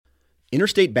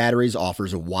Interstate Batteries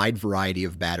offers a wide variety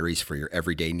of batteries for your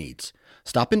everyday needs.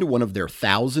 Stop into one of their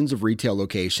thousands of retail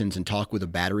locations and talk with a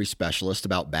battery specialist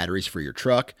about batteries for your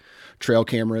truck, trail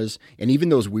cameras, and even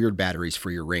those weird batteries for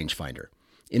your rangefinder.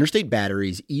 Interstate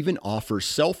Batteries even offers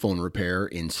cell phone repair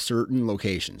in certain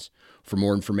locations. For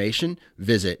more information,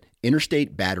 visit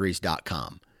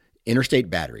interstatebatteries.com. Interstate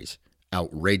Batteries,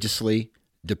 outrageously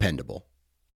dependable.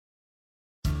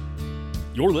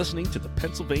 You're listening to the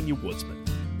Pennsylvania Woodsman,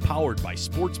 powered by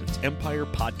Sportsman's Empire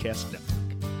Podcast Network.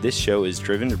 This show is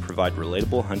driven to provide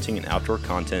relatable hunting and outdoor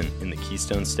content in the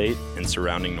Keystone State and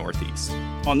surrounding Northeast.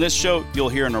 On this show, you'll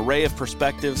hear an array of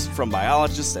perspectives from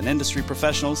biologists and industry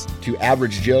professionals to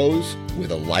average Joes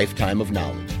with a lifetime of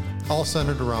knowledge. All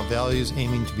centered around values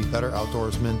aiming to be better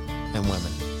outdoorsmen and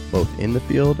women, both in the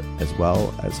field as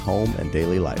well as home and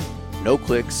daily life. No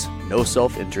clicks, no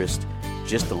self-interest,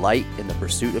 just delight in the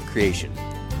pursuit of creation.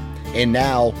 And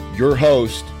now, your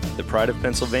host, the pride of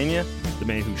Pennsylvania, the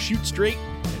man who shoots straight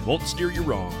and won't steer you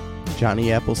wrong,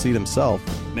 Johnny Appleseed himself,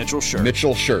 Mitchell Shirk.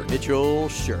 Mitchell Shirk. Mitchell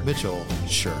Shirk.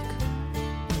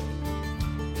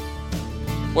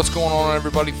 What's going on,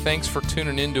 everybody? Thanks for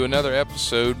tuning in to another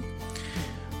episode.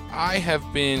 I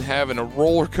have been having a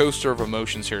roller coaster of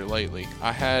emotions here lately.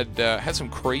 I had some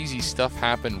crazy stuff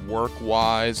happen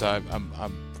work-wise. I'm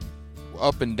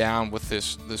up and down with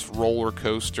this roller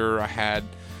coaster.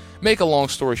 Make a long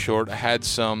story short, I had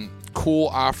some cool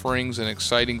offerings and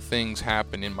exciting things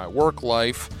happen in my work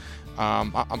life.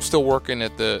 I'm still working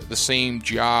at the same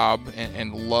job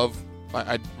and love.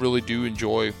 I really do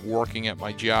enjoy working at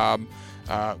my job.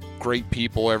 Great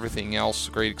people, everything else,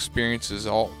 great experiences.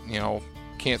 All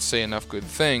can't say enough good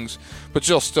things. But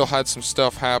Jill still had some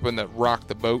stuff happen that rocked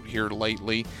the boat here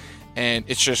lately, and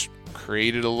it's just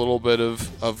created a little bit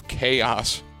of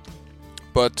chaos.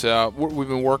 But we've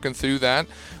been working through that.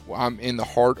 I'm in the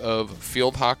heart of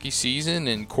field hockey season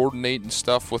and coordinating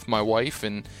stuff with my wife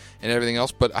and everything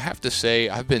else. But I have to say,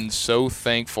 I've been so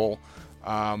thankful.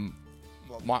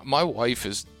 My wife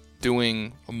is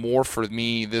doing more for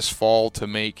me this fall to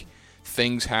make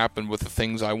things happen with the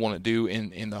things I want to do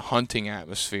in the hunting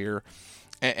atmosphere.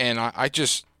 And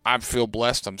I feel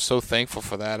blessed. I'm so thankful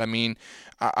for that. I mean,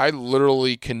 I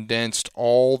literally condensed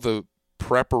all the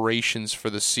preparations for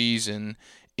the season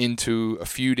into a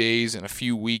few days and a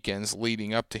few weekends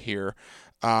leading up to here.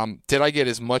 Did I get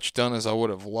as much done as I would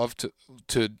have loved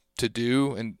to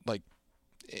do and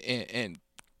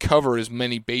cover as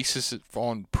many bases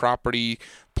on property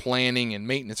planning and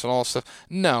maintenance and all that stuff?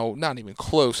 No, not even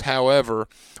close. However,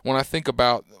 when I think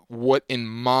about what in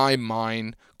my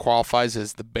mind qualifies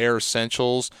as the bare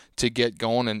essentials to get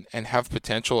going and have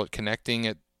potential at connecting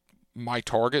at my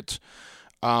targets,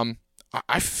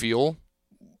 I feel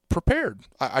prepared.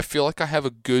 I feel like I have a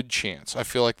good chance. I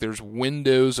feel like there's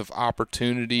windows of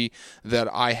opportunity that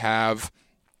I have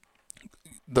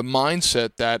the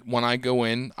mindset that when I go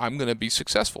in, I'm going to be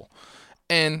successful.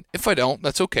 And if I don't,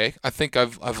 that's okay. I think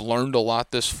I've learned a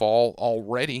lot this fall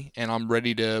already, and I'm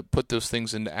ready to put those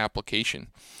things into application.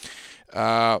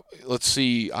 Let's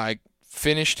see. I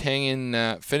finished hanging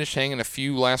a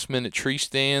few last-minute tree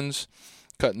stands,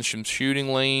 cutting some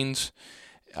shooting lanes.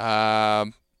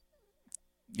 I've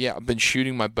been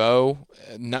shooting my bow.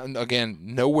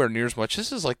 Nowhere near as much.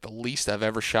 This is like the least I've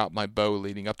ever shot my bow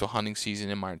leading up to hunting season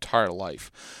in my entire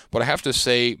life. But I have to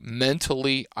say,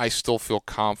 mentally, I still feel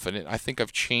confident. I think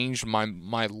I've changed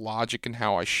my logic in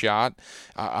how I shot.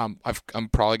 I'm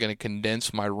probably going to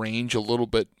condense my range a little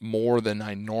bit more than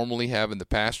I normally have in the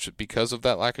past because of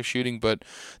that lack of shooting. But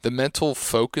the mental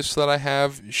focus that I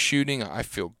have shooting, I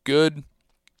feel good.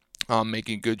 I'm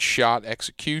making good shot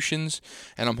executions,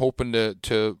 and I'm hoping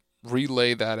to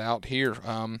relay that out here.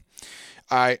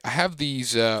 I have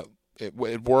these at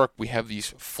work. We have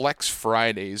these Flex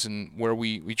Fridays, and where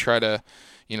we try to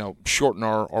shorten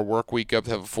our work week up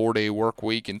to have a 4-day work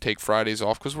week and take Fridays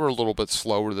off because we're a little bit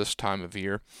slower this time of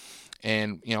year,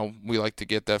 and we like to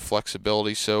get that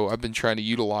flexibility. So I've been trying to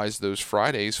utilize those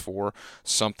Fridays for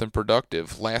something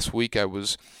productive. Last week I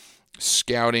was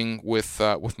scouting with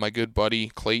my good buddy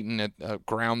Clayton at a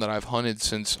ground that I've hunted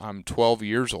since I'm 12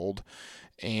 years old,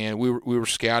 and we were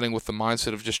scouting with the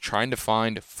mindset of just trying to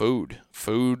find food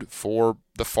for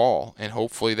the fall, and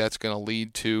hopefully that's going to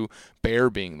lead to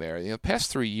bear being there. The past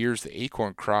 3 years, the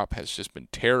acorn crop has just been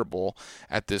terrible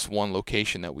at this one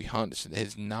location that we hunt. It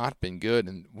has not been good,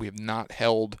 and we have not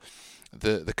held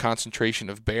the concentration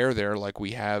of bear there like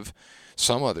we have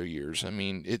some other years. I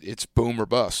mean, it's boom or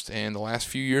bust, and the last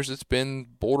few years it's been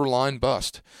borderline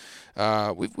bust.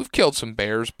 We've killed some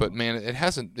bears, but man, it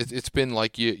hasn't. It's been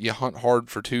like you hunt hard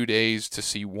for 2 days to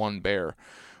see one bear,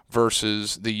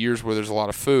 versus the years where there's a lot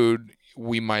of food.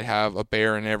 we might have a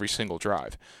bear in every single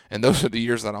drive. And those are the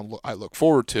years that I look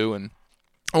forward to. And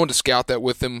I wanted to scout that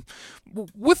with him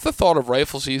with the thought of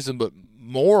rifle season, but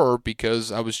more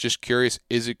because I was just curious,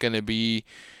 is the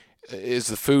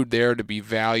food there to be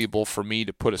valuable for me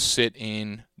to put a sit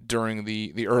in during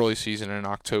the early season in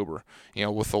October?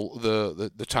 With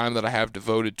the time that I have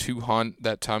devoted to hunt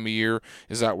that time of year,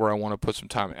 is that where I want to put some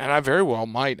time? And I very well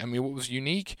might. I mean, what was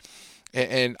unique,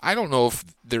 and I don't know if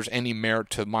there's any merit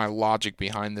to my logic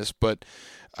behind this, but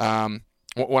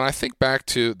when I think back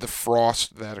to the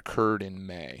frost that occurred in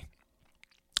May,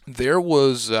 there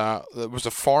was a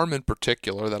farm in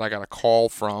particular that I got a call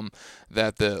from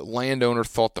that the landowner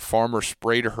thought the farmer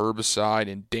sprayed a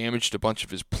herbicide and damaged a bunch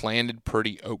of his planted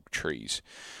pretty oak trees.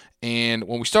 And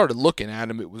when we started looking at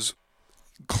them, it was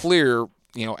clear,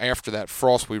 after that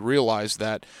frost, we realized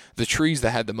that the trees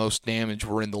that had the most damage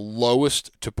were in the lowest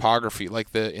topography,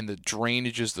 like in the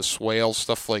drainages, the swales,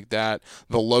 stuff like that,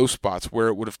 the low spots where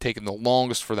it would have taken the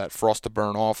longest for that frost to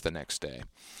burn off the next day.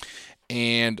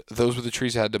 And those were the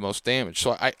trees that had the most damage.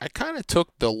 So I kind of took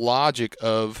the logic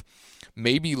of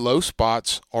maybe low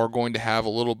spots are going to have a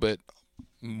little bit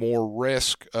more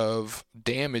risk of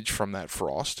damage from that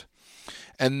frost.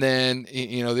 And then,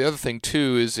 the other thing,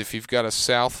 too, is if you've got a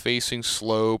south-facing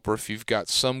slope or if you've got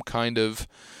some kind of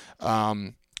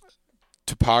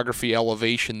topography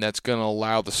elevation that's going to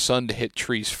allow the sun to hit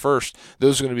trees first,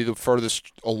 those are going to be the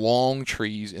furthest along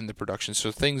trees in the production.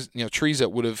 So things, trees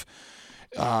that would have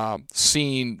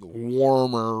seen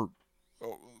warmer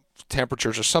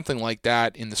temperatures or something like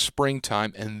that in the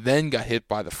springtime and then got hit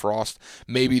by the frost,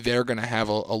 maybe they're going to have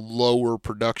a lower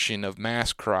production of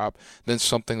mass crop than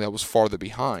something that was farther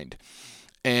behind.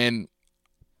 And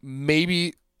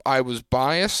maybe I was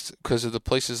biased because of the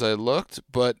places I looked,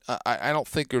 but I don't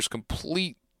think there's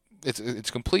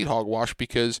it's complete hogwash,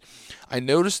 because I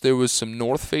noticed there was some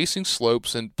north-facing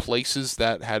slopes and places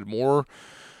that had more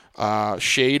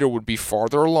shade or would be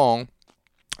farther along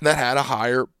that had a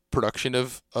higher production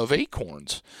of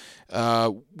acorns.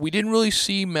 We didn't really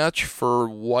see much for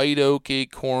white oak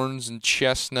acorns and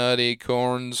chestnut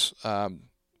acorns,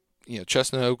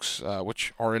 chestnut oaks,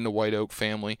 which are in the white oak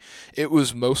family. It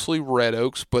was mostly red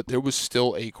oaks, but there was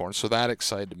still acorns, so that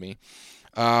excited me.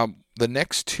 The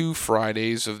next 2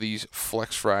 Fridays of these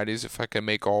Flex Fridays, if I can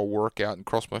make all work out and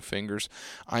cross my fingers,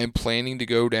 I am planning to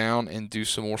go down and do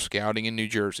some more scouting in New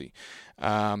Jersey.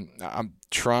 I'm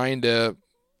trying to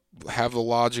have the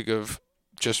logic of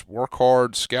just work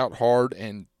hard, scout hard,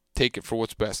 and take it for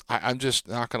what's best. I'm just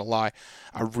not going to lie.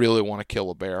 I really want to kill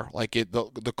a bear.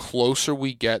 The closer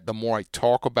we get, the more I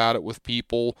talk about it with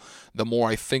people, the more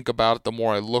I think about it, the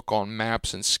more I look on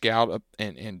maps and scout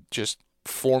and just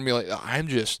formulate.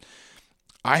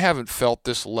 I haven't felt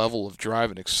this level of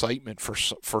drive and excitement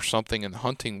for something in the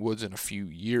hunting woods in a few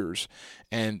years,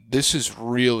 and this is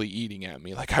really eating at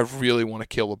me. I really want to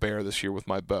kill a bear this year with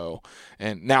my bow,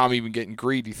 and now I'm even getting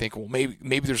greedy, thinking, well,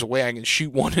 maybe there's a way I can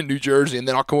shoot one in New Jersey, and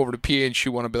then I'll come over to PA and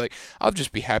shoot one and be like, I'll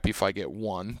just be happy if I get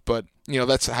one. But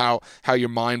that's how your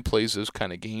mind plays those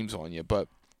kind of games on you. But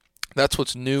that's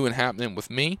what's new and happening with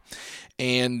me.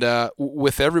 And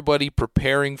with everybody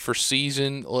preparing for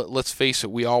season, let's face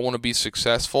it, we all want to be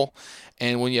successful.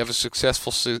 And when you have a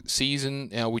successful season,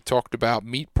 we talked about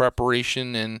meat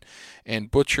preparation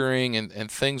and butchering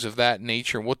and things of that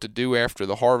nature and what to do after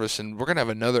the harvest. And we're going to have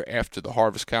another after the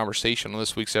harvest conversation on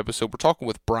this week's episode. We're talking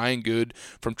with Brian Good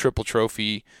from Triple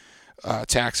Trophy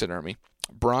Taxidermy.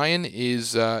 Brian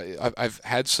is, I've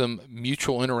had some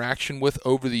mutual interaction with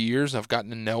over the years. I've gotten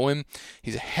to know him.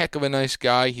 He's a heck of a nice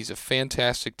guy. He's a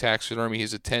fantastic taxidermy.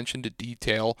 His attention to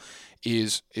detail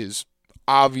is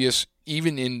obvious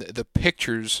even in the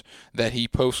pictures that he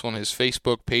posts on his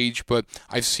Facebook page, but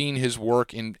I've seen his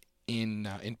work in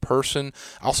person.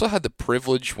 I also had the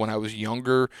privilege when I was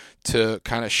younger to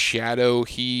kind of shadow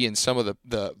he and some of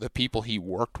the people he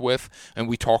worked with, and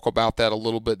we talk about that a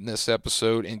little bit in this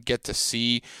episode and get to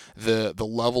see the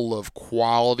level of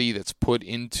quality that's put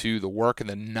into the work and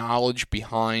the knowledge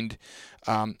behind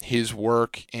his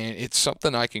work, and it's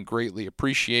something I can greatly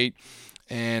appreciate.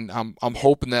 And I'm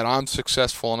hoping that I'm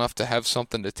successful enough to have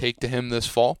something to take to him this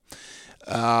fall.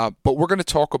 But we're going to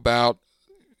talk about,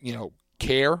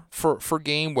 care for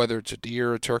game, whether it's a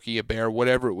deer, a turkey, a bear,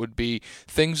 whatever it would be,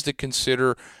 things to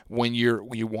consider when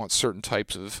you want certain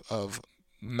types of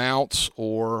mounts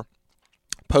or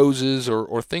poses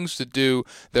or things to do.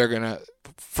 They're going to,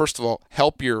 first of all,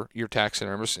 help your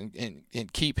taxidermist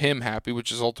and keep him happy,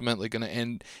 which is ultimately going to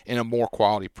end in a more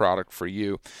quality product for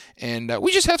you. And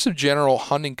we just have some general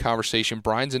hunting conversation.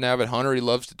 Brian's an avid hunter. He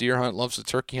loves the deer hunt, loves the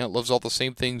turkey hunt, loves all the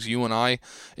same things you and I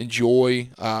enjoy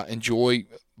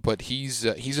but he's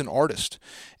an artist,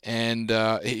 and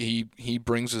he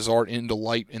brings his art into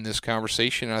light in this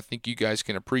conversation, and I think you guys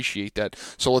can appreciate that.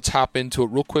 So let's hop into it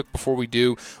real quick. Before we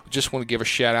do, just want to give a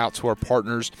shout out to our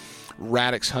partners,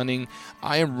 Radix Hunting.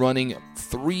 I am running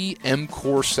 3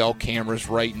 M-Core cell cameras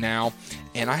right now,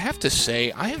 and I have to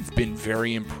say I have been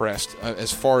very impressed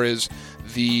as far as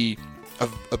the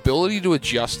ability to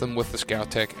adjust them with the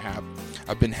ScoutTech app.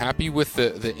 I've been happy with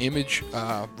the image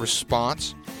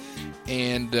response,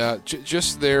 and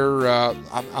just their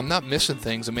I'm not missing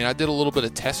things. I mean, I did a little bit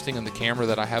of testing on the camera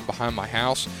that I have behind my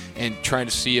house and trying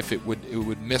to see if it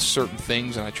would miss certain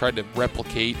things, and I tried to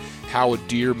replicate how a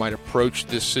deer might approach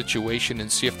this situation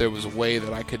and see if there was a way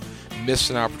that I could miss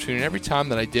an opportunity. And every time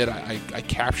that I did, I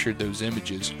captured those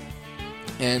images,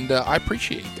 and I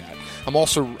appreciate that. I'm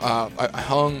also I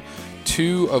hung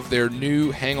 2 of their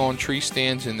new hang-on tree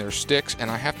stands in their sticks, and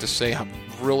I have to say I'm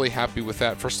really happy with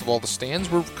that. First of all, the stands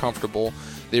were comfortable.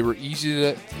 They were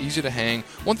easy to hang.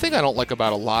 One thing I don't like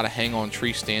about a lot of hang-on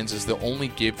tree stands is they'll only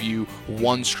give you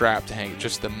one strap to hang,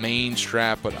 just the main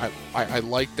strap. But I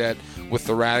like that with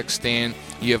the Radix stand.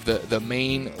 You have the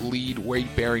main lead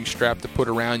weight-bearing strap to put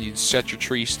around. You set your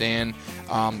tree stand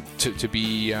to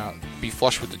be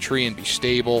flush with the tree and be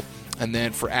stable. And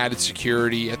then for added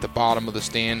security at the bottom of the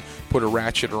stand, put a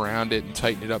ratchet around it and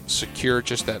tighten it up and secure,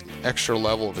 just that extra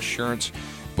level of assurance.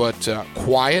 But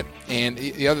quiet. And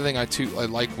the other thing I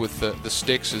like with the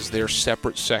sticks is they're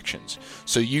separate sections.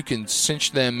 So you can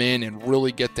cinch them in and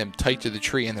really get them tight to the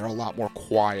tree, and they're a lot more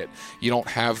quiet. You don't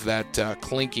have that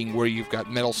clinking where you've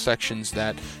got metal sections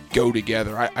that go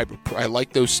together. I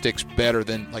like those sticks better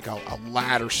than like a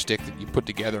ladder stick that you put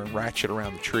together and ratchet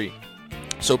around the tree.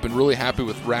 So I've been really happy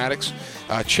with Radix.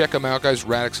 Check them out, guys,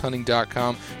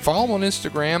 radixhunting.com. Follow them on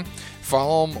Instagram.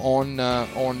 Follow them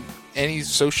on any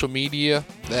social media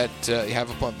that you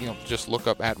have up. Just look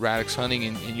up at Radix Hunting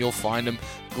and you'll find them.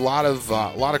 A lot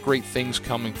of great things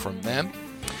coming from them.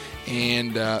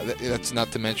 And that's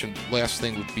not to mention, last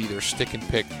thing would be their stick and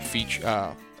pick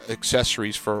feature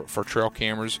accessories for trail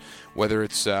cameras, whether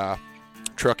it's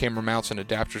trail camera mounts and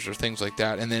adapters or things like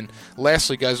that. And then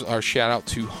lastly, guys, our shout out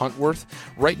to Huntworth.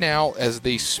 Right now, as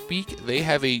they speak, they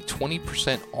have a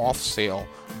 20% off sale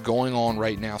going on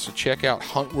right now. So check out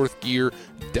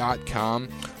huntworthgear.com.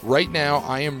 Right now,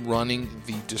 I am running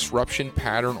the disruption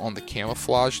pattern on the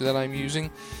camouflage that I'm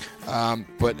using.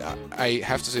 But I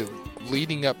have to say,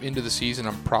 leading up into the season,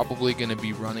 I'm probably going to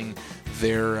be running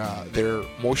their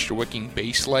moisture wicking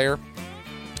base layer.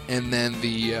 And then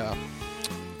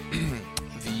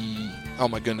oh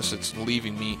my goodness, it's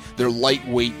leaving me, their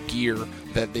lightweight gear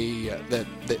that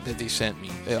they sent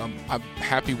me. I'm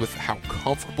happy with how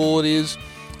comfortable it is.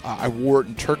 I wore it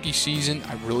in turkey season.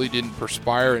 I really didn't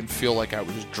perspire and feel like I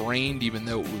was drained, even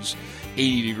though it was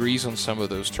 80 degrees on some of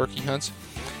those turkey hunts.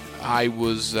 I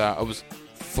was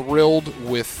thrilled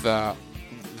with the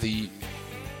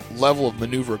level of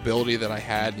maneuverability that I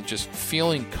had and just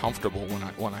feeling comfortable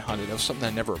when I hunted. That was something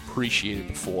I never appreciated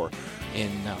before in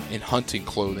hunting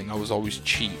clothing. I was always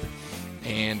cheap,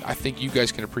 and I think you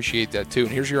guys can appreciate that too.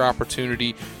 And here's your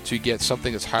opportunity to get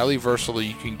something that's highly versatile.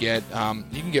 You can get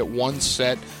one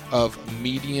set of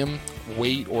medium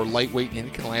weight or lightweight, and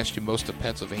it can last you most of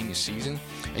Pennsylvania season,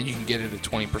 and you can get it at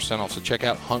 20% off. So check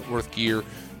out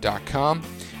huntworthgear.com.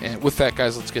 And with that,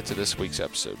 guys, let's get to this week's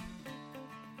episode.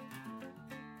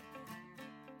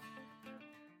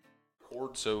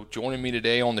 So joining me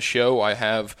today on the show, I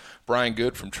have Brian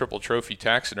Good from Triple Trophy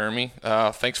Taxidermy.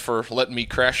 Thanks for letting me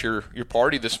crash your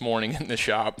party this morning in the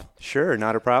shop. Sure,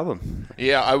 not a problem.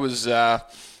 Yeah, I was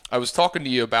talking to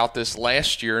you about this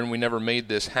last year, and we never made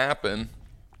this happen.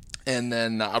 And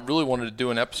then I really wanted to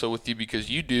do an episode with you because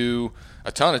you do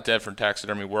a ton of different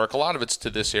taxidermy work. A lot of it's to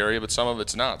this area, but some of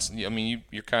it's not. I mean,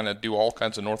 you kind of do all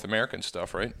kinds of North American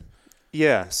stuff, right?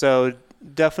 Yeah, so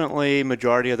definitely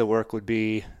majority of the work would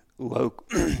be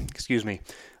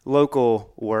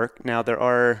local work. Now there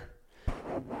are,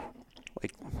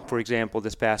 like, for example,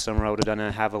 this past summer I would have done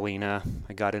a javelina.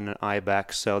 I got in an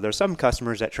ibex. So there's some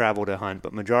customers that travel to hunt,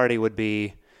 but majority would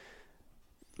be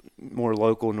more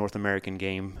local North American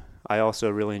game. I also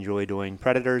really enjoy doing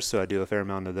predators, so I do a fair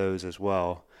amount of those as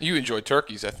well. You enjoy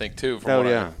turkeys, I think, too.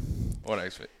 What I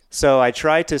expect. So I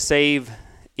try to save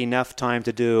enough time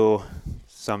to do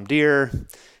some deer,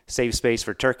 save space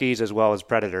for turkeys as well as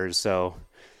predators. So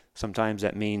sometimes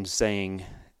that means saying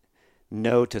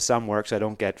no to some work so I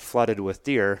don't get flooded with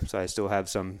deer, so I still have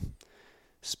some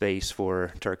space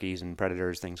for turkeys and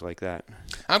predators, things like that.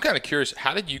 I'm kind of curious,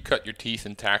 how did you cut your teeth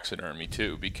in taxidermy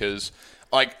too? Because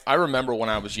Like, I remember when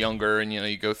I was younger, and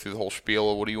you go through the whole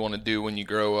spiel of what do you want to do when you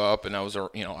grow up, and I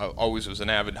always was an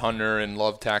avid hunter and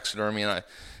loved taxidermy, and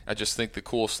I just think the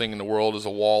coolest thing in the world is a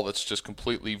wall that's just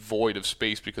completely void of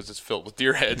space because it's filled with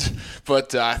deer heads.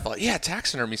 But I thought, yeah,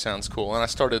 taxidermy sounds cool, and I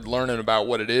started learning about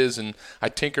what it is, and I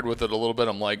tinkered with it a little bit.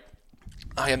 I'm like,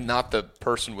 I am not the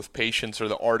person with patience or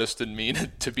the artist in me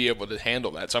to be able to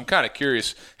handle that. So I'm kind of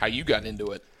curious how you got into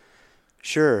it.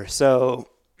 Sure. So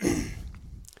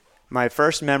my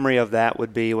first memory of that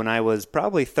would be when I was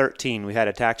probably 13. We had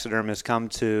a taxidermist come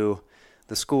to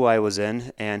the school I was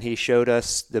in, and he showed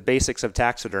us the basics of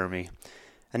taxidermy.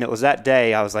 And it was that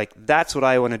day I was like, that's what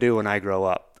I want to do when I grow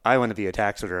up. I want to be a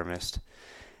taxidermist.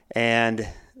 And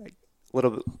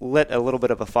lit a little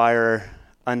bit of a fire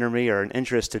under me, or an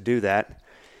interest to do that.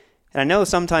 And I know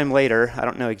sometime later, I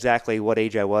don't know exactly what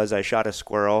age I was, I shot a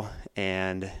squirrel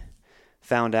and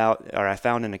I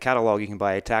found in a catalog you can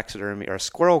buy a taxidermy or a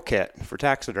squirrel kit for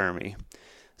taxidermy.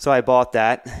 So I bought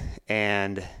that,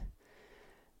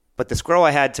 but the squirrel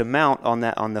I had to mount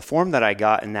on the form that I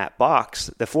got in that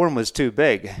box, the form was too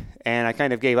big, and I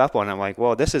kind of gave up on it. I'm like,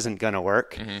 well, this isn't going to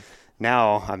work. Mm-hmm.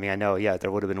 Now, I know, yeah,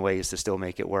 there would have been ways to still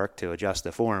make it work to adjust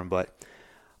the form, but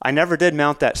I never did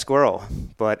mount that squirrel,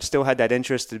 but still had that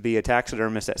interest to be a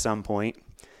taxidermist at some point.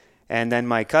 And then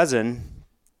my cousin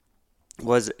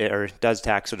does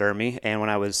taxidermy, and when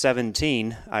I was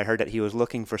 17, I heard that he was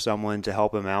looking for someone to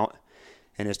help him out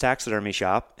in his taxidermy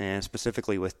shop, and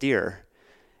specifically with deer.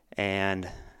 And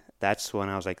that's when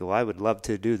I was like, well, I would love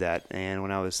to do that. And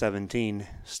when I was 17,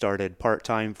 started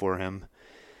part-time for him.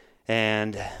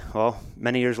 And, well,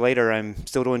 many years later, I'm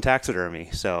still doing taxidermy,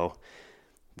 so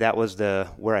that was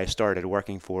where I started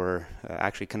working for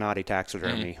actually Canati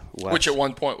Taxidermy. Mm-hmm. Which at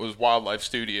one point was Wildlife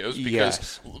Studios.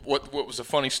 Because yes. What was a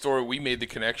funny story, we made the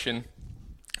connection.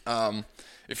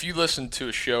 If you listened to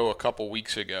a show a couple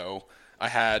weeks ago,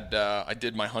 I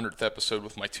did my 100th episode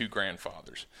with my two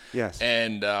grandfathers. Yes.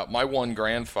 And my one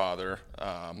grandfather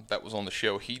that was on the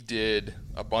show, he did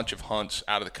a bunch of hunts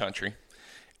out of the country,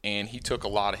 and he took a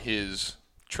lot of his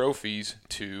trophies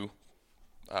to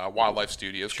Wildlife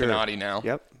Studios, sure. Canati now.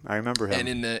 Yep, I remember him.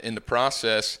 And in the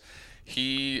process,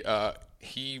 he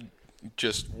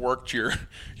just worked your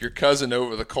cousin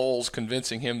over the coals,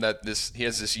 convincing him that he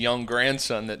has this young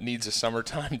grandson that needs a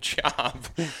summertime job.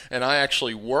 And I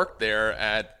actually worked there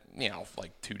at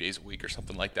like 2 days a week or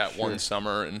something like that. Sure. One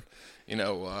summer, and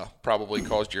probably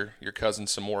caused your cousin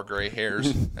some more gray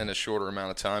hairs in a shorter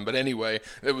amount of time. But anyway,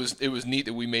 it was neat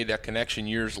that we made that connection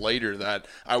years later, that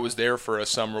I was there for a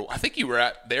summer. I think you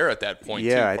were there at that point,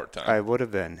 too, part-time. I would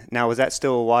have been. Now, was that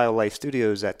still Wildlife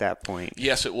Studios at that point?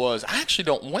 Yes, it was. I actually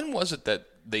don't. When was it that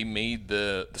they made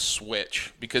the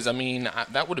switch? Because,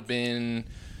 that would have been,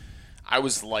 I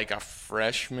was like a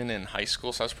freshman in high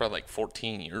school, so I was probably like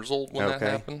 14 years old when that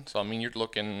happened. So, you're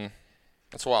looking,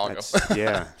 that's a while ago.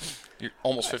 Yeah. You're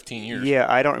almost 15 years. Yeah,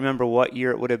 I don't remember what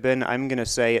year it would have been. I'm going to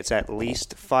say it's at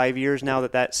least 5 years now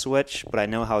that switched, but I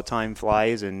know how time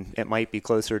flies, and it might be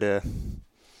closer to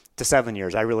 7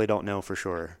 years. I really don't know for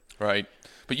sure. Right.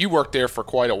 But you worked there for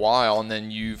quite a while, and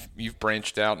then you've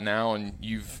branched out now, and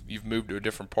you've moved to a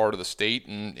different part of the state,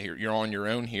 and you're on your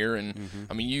own here. And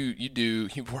mm-hmm.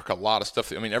 You work a lot of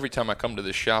stuff. Every time I come to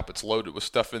this shop, it's loaded with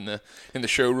stuff in the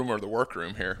showroom or the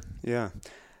workroom here. Yeah.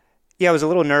 Yeah, I was a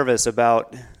little nervous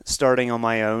about starting on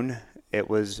my own.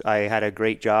 I had a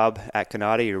great job at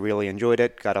Canati. I really enjoyed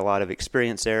it. Got a lot of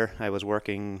experience there. I was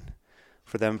working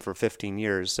for them for 15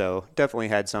 years, so definitely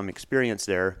had some experience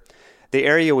there. The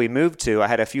area we moved to, I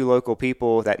had a few local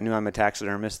people that knew I'm a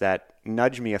taxidermist that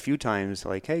nudged me a few times,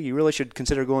 like, hey, you really should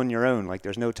consider going your own. Like,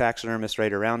 there's no taxidermist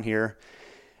right around here.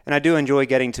 And I do enjoy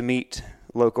getting to meet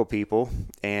local people.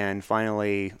 And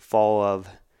finally, fall of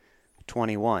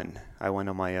 21, I went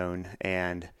on my own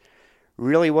and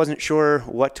really wasn't sure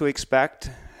what to expect,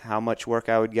 how much work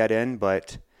I would get in,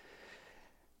 but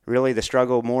really the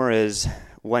struggle more is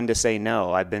when to say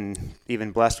no. I've been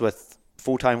even blessed with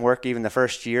full-time work even the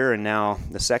first year, and now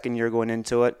the second year going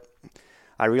into it,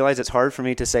 I realize it's hard for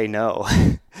me to say no.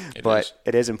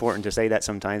 It is important to say that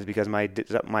sometimes, because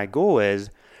my goal is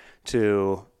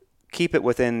to keep it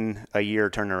within a year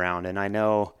turnaround. And I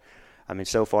know,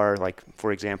 so far, like,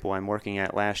 for example, I'm working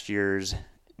at last year's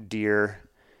deer.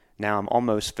 Now I'm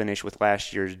almost finished with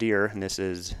last year's deer, and this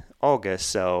is August,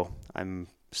 so I'm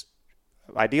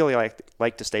ideally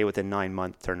like to stay within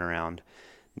 9-month turnaround.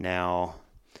 Now,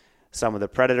 some of the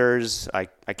predators, I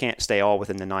can't stay all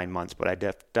within the 9 months, but I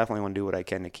definitely want to do what I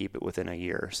can to keep it within a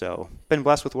year. So, been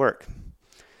blessed with work.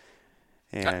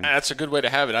 And that's a good way to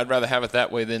have it. I'd rather have it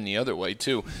that way than the other way,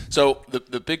 too. So,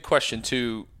 the big question,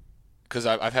 too, because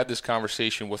I've had this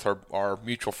conversation with our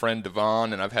mutual friend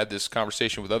Devon, and I've had this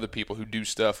conversation with other people who do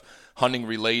stuff hunting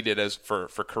related as for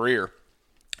career.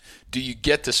 Do you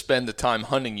get to spend the time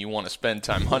hunting you want to spend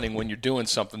time hunting when you're doing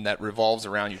something that revolves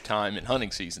around your time in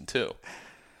hunting season too?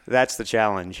 That's the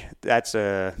challenge. That's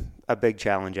a big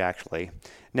challenge, actually.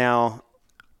 Now,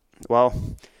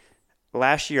 well,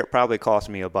 last year it probably cost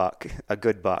me a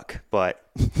good buck, but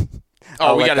we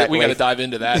got to dive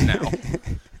into that now.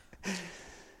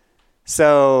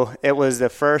 So it was the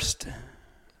first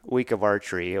week of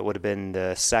archery. It would have been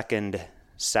the second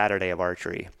Saturday of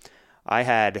archery. I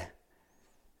had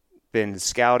been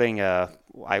scouting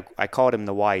I called him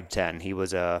the wide 10. He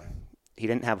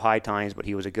didn't have high tines, but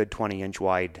he was a good 20-inch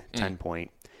wide 10-point.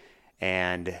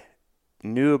 And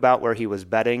knew about where he was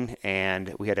bedding,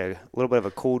 and we had a little bit of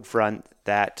a cold front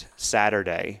that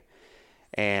Saturday.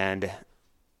 And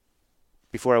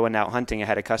before I went out hunting, I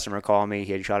had a customer call me.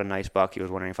 He had shot a nice buck. He was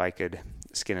wondering if I could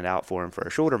skin it out for him for a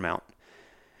shoulder mount.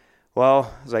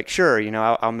 Well, I was like, sure,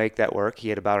 I'll make that work. He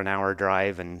had about an hour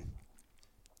drive, and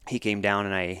he came down,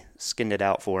 and I skinned it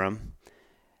out for him.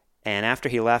 And after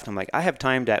he left, I'm like, I have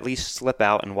time to at least slip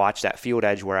out and watch that field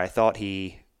edge where I thought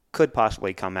he could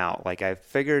possibly come out. Like, I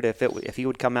figured if he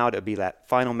would come out, it'd be that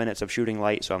final minutes of shooting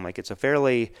light. So I'm like, it's a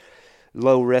fairly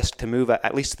low risk to move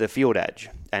at least to the field edge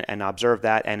and observe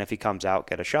that, and if he comes out,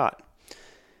 get a shot.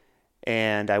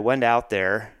 And I went out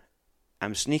there.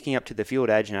 I'm sneaking up to the field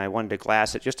edge, and I wanted to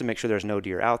glass it just to make sure there's no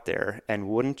deer out there. And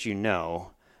wouldn't you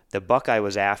know, the buck I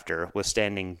was after was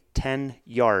standing 10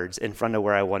 yards in front of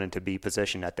where I wanted to be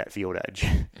positioned at that field edge.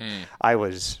 I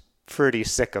was pretty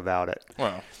sick about it.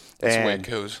 Wow, that's the way it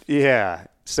goes. Yeah.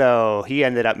 So he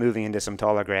ended up moving into some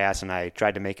taller grass, and I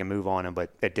tried to make a move on him,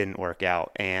 but it didn't work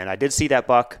out. And I did see that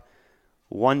buck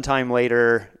one time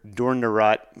later during the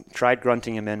rut, tried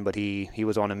grunting him in, but he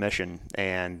was on a mission.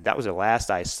 And that was the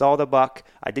last I saw the buck.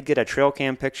 I did get a trail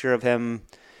cam picture of him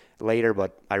later,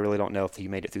 but I really don't know if he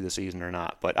made it through the season or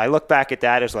not. But I look back at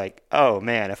that as like, oh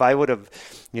man, if I would have,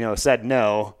 said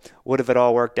no, would have it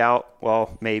all worked out?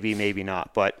 Well, maybe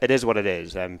not. But it is what it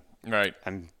is. I'm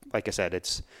like I said,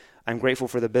 I'm grateful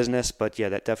for the business, but yeah,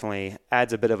 that definitely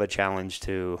adds a bit of a challenge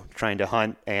to trying to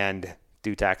hunt and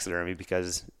do taxidermy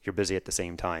because you're busy at the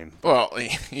same time. Well,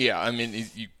 yeah, I mean,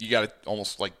 you got to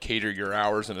almost like cater your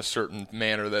hours in a certain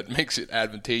manner that makes it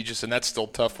advantageous, and that's still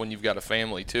tough when you've got a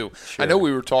family too. Sure. I know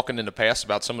we were talking in the past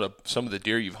about some of the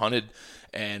deer you've hunted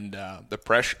and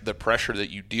the pressure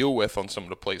that you deal with on some of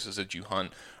the places that you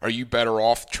hunt. Are you better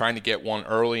off trying to get one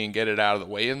early and get it out of the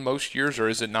way in most years, or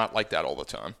is it not like that all the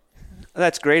time?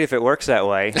 That's great if it works that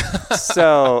way.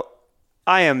 So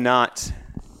I am not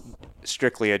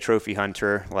strictly a trophy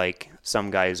hunter like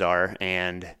some guys are,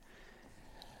 and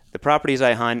the properties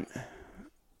I hunt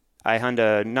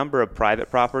a number of private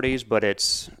properties, but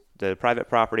the private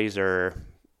properties are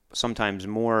sometimes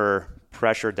more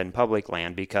pressured than public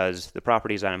land because the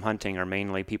properties that I'm hunting are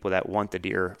mainly people that want the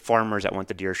deer, farmers that want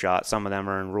the deer shot. Some of them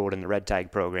are enrolled in the red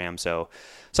tag program, so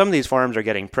some of these farms are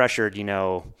getting pressured,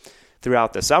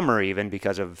 throughout the summer even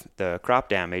because of the crop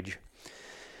damage.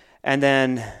 And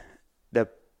then the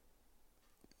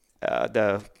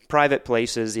private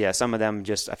places, yeah, some of them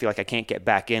just, I feel like I can't get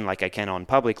back in like I can on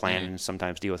public land and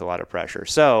sometimes deal with a lot of pressure.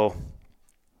 So,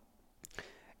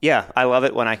 yeah, I love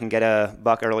it when I can get a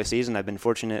buck early season. I've been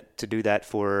fortunate to do that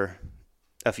for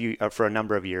a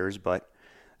number of years, but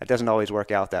it doesn't always work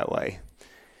out that way.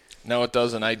 No, it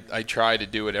doesn't. I try to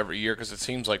do it every year because it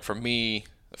seems like for me,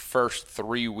 the first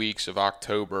 3 weeks of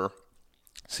October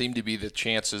seem to be the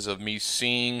chances of me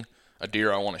seeing a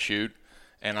deer I want to shoot.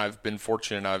 And I've been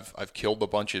fortunate. I've killed a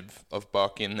bunch of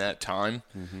buck in that time,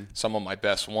 some of my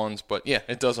best ones. But, yeah,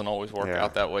 it doesn't always work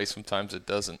out that way. Sometimes it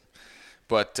doesn't.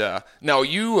 But, no,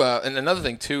 you and another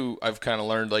thing, too, I've kind of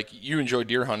learned, like, you enjoy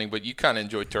deer hunting, but you kind of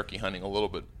enjoy turkey hunting a little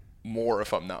bit more,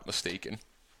 if I'm not mistaken.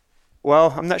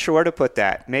 Well, I'm not sure where to put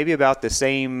that. Maybe about the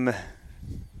same,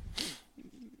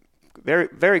 very,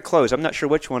 very close. I'm not sure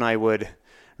which one I would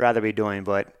rather be doing.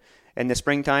 But in the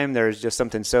springtime, there's just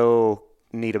something so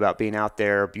neat about being out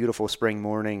there, beautiful spring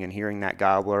morning and hearing that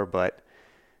gobbler, but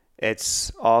it's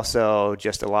also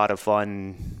just a lot of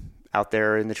fun out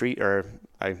there in the tree, or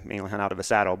I mainly hunt out of a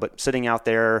saddle, but sitting out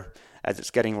there as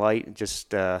it's getting light,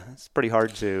 just it's pretty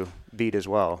hard to beat as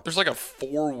well. There's like a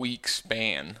 4-week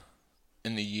span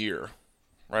in the year,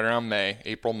 right around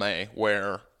April, May,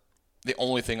 where the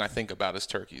only thing I think about is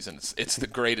turkeys, and it's the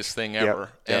greatest thing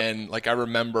ever. Yep. And like I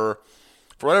remember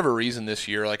for whatever reason this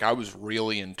year, like I was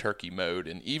really in turkey mode,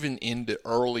 and even into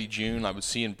early June, I was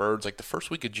seeing birds. Like the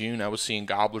first week of June, I was seeing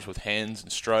gobblers with hens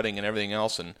and strutting and everything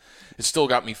else, and it still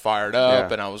got me fired up.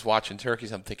 Yeah. And I was watching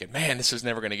turkeys. I'm thinking, man, this is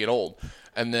never going to get old.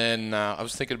 And then I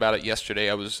was thinking about it yesterday.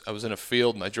 I was in a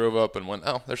field and I drove up and went,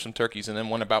 oh, there's some turkeys, and then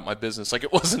went about my business like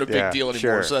it wasn't a big deal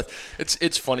anymore. Sure. So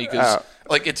it's funny because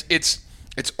like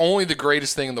it's only the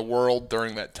greatest thing in the world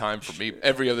during that time for me.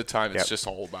 Every other time, it's just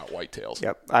all about whitetails.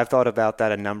 Yep. I've thought about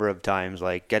that a number of times,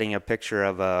 like getting a picture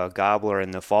of a gobbler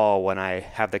in the fall when I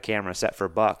have the camera set for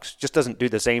bucks. Just doesn't do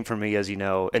the same for me as,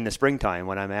 in the springtime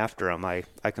when I'm after them.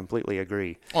 I completely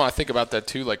agree. Well, I think about that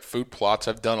too, like food plots.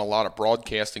 I've done a lot of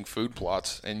broadcasting food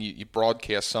plots, and you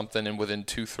broadcast something, and within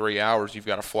 2-3 hours, you've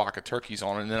got a flock of turkeys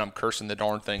on it, and then I'm cursing the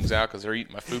darn things out because they're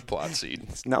eating my food plot seed.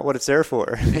 It's not what it's there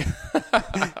for.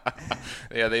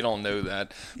 Yeah, they don't know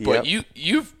that. But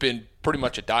you've been pretty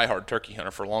much a diehard turkey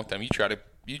hunter for a long time.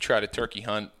 You try to turkey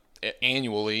hunt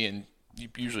annually, and you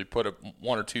usually put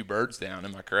 1 or 2 birds down.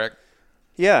 Am I correct?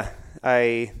 Yeah,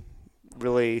 I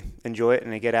really enjoy it,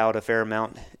 and I get out a fair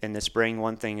amount in the spring.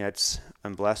 One thing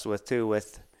I'm blessed with too,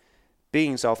 with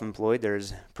being self-employed,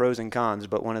 there's pros and cons,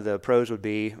 but one of the pros would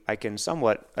be I can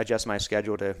somewhat adjust my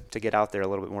schedule to get out there a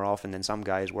little bit more often than some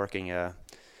guys working a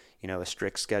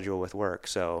strict schedule with work.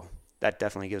 So that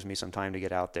definitely gives me some time to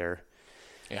get out there.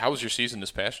 Yeah, how was your season this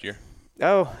past year?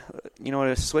 Oh,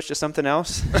 to switch to something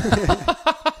else? Is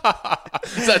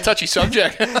that a touchy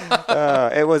subject?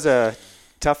 It was a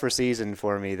tougher season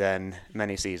for me than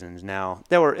many seasons. Now,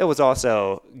 it was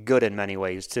also good in many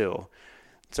ways too.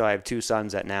 So I have 2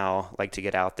 sons that now like to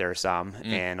get out there some.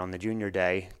 And on the junior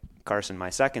day, Carson,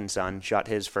 my second son, shot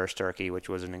his first turkey, which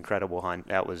was an incredible hunt.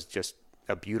 That was just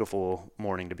a beautiful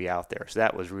morning to be out there. So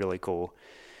that was really cool.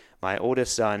 My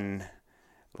oldest son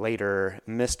later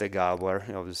missed a gobbler.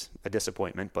 It was a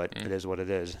disappointment, but it is what it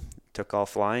is. Took off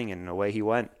flying, and away he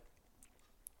went.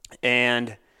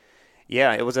 And,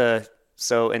 yeah,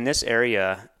 so in this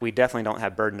area, we definitely don't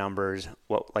have bird numbers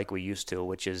like we used to,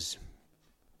 which is,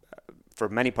 for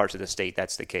many parts of the state,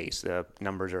 that's the case. The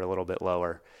numbers are a little bit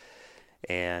lower.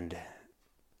 And,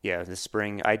 yeah, this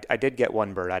spring, I did get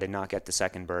 1 bird. I did not get the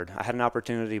second bird. I had an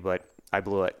opportunity, but I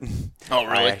blew it. Oh,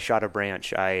 really? I shot a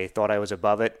branch. I thought I was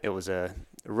above it. It was a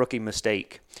rookie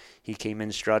mistake. He came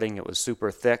in strutting. It was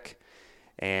super thick,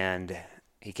 and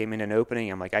he came in an opening.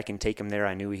 I'm like, I can take him there.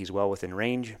 I knew he's well within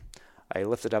range. I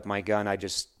lifted up my gun. I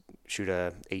just shoot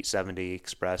a 870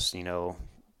 Express,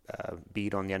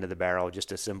 bead on the end of the barrel,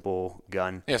 just a simple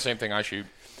gun. Yeah, same thing I shoot.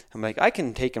 I'm like, I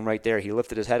can take him right there. He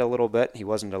lifted his head a little bit. He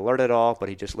wasn't alert at all, but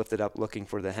he just lifted up looking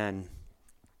for the hen.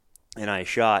 And I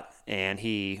shot, and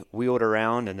he wheeled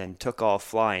around and then took off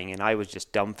flying, and I was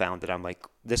just dumbfounded. I'm like,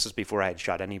 this was before I had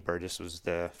shot any bird. This was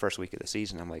the first week of the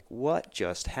season. I'm like, what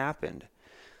just happened?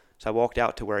 So I walked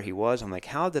out to where he was. I'm like,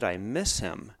 how did I miss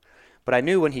him? But I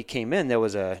knew when he came in, there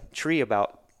was a tree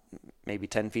about maybe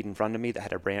 10 feet in front of me that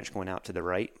had a branch going out to the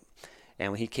right.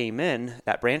 And when he came in,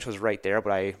 that branch was right there,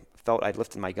 but I felt I'd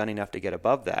lifted my gun enough to get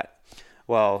above that.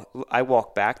 Well, I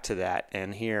walked back to that,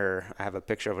 and here I have a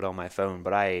picture of it on my phone,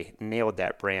 but I nailed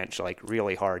that branch like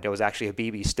really hard. There was actually a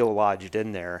BB still lodged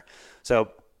in there.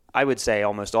 So I would say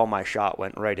almost all my shot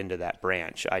went right into that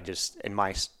branch. In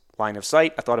my line of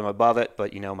sight, I thought I'm above it,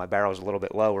 but my barrel was a little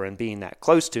bit lower, and being that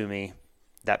close to me,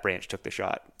 that branch took the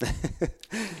shot.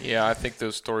 Yeah, I think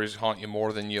those stories haunt you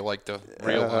more than you like to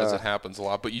realize. It happens a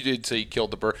lot. But you did say you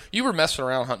killed the bird. You were messing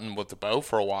around hunting with the bow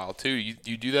for a while, too.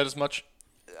 You do that as much?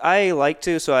 I like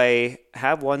to, so I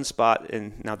have one spot,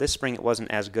 and now this spring it wasn't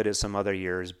as good as some other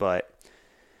years, but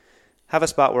have a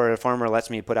spot where a farmer lets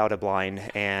me put out a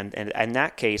blind, and in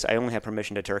that case, I only have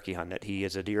permission to turkey hunt it. He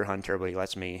is a deer hunter, but he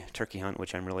lets me turkey hunt,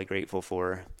 which I'm really grateful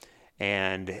for.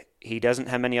 And he doesn't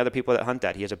have many other people that hunt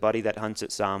that. He has a buddy that hunts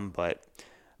it some, but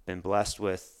been blessed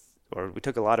with, we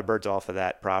took a lot of birds off of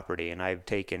that property, and I've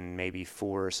taken maybe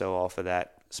 4 or so off of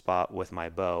that spot with my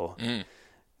bow.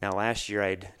 Now, last year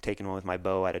I'd taken one with my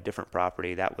bow at a different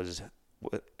property that was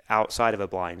outside of a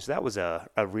blind. So that was a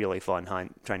really fun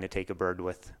hunt, trying to take a bird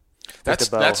with the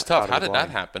bow. That's tough. out How of the did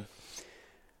that blind.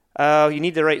 happen? You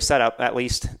need the right setup. At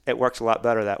least it works a lot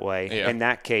better that way. Yeah. In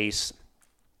that case,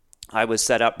 I was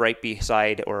set up right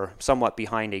beside or somewhat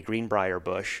behind a greenbrier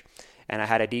bush, and I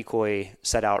had a decoy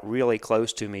set out really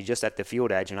close to me just at the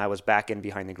field edge, and I was back in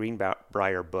behind the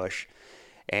greenbrier bush,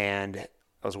 and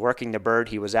I was working the bird.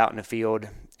 He was out in the field,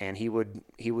 and he would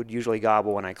usually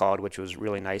gobble when I called, which was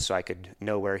really nice so I could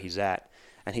know where he's at.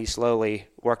 And he slowly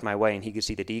worked my way, and he could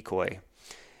see the decoy.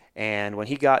 And when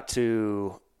he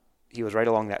was right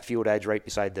along that field edge right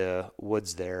beside the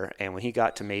woods there, and when he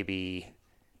got to maybe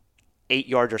 8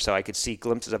 yards or so, I could see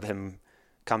glimpses of him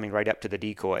coming right up to the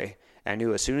decoy. And I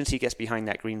knew as soon as he gets behind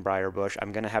that greenbrier bush,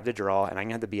 I'm going to have to draw, and I'm going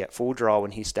to have to be at full draw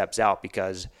when he steps out,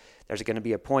 because there's going to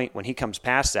be a point when he comes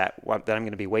past that I'm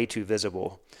going to be way too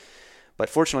visible. But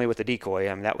fortunately with the decoy,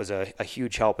 that was a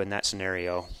huge help in that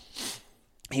scenario.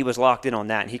 He was locked in on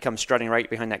that, and he comes strutting right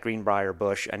behind that greenbrier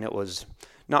bush, and it was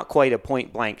not quite a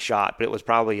point-blank shot, but it was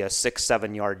probably a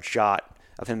 6-7 yard shot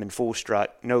of him in full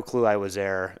strut, no clue I was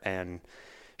there, and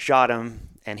shot him,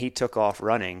 and he took off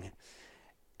running.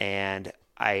 And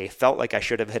I felt like I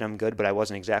should have hit him good, but I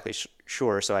wasn't exactly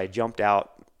sure, so I jumped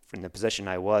out from the position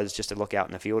I was just to look out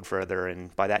in the field further,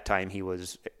 and by that time he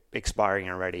was expiring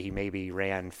already. He maybe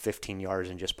ran 15 yards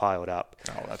and just piled up.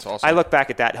 Oh, that's awesome. I look back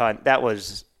at that hunt. That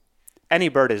was, any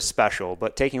bird is special,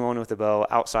 but taking one with the bow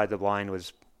outside the blind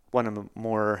was one of the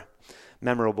more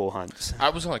memorable hunts. I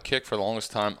was on a kick for the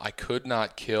longest time. I could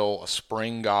not kill a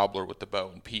spring gobbler with the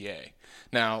bow in PA.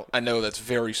 Now, I know that's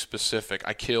very specific.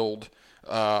 I killed,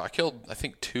 I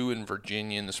think 2 in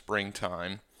Virginia in the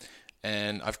springtime,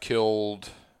 and I've killed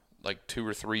like 2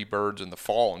 or 3 birds in the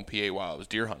fall in PA while I was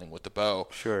deer hunting with the bow.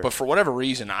 Sure. But for whatever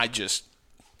reason, I just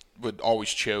would always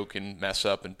choke and mess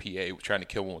up in PA trying to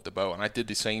kill one with the bow. And I did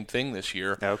the same thing this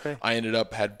year. Okay. I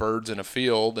had birds in a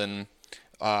field and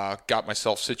got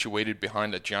myself situated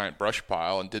behind a giant brush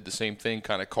pile and did the same thing,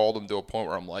 kind of called him to a point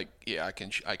where I'm like, yeah, I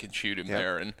can shoot him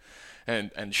there,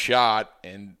 and shot.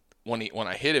 And when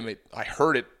I hit him, I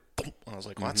heard it, and I was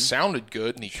like, well, that sounded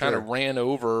good. And he kind of ran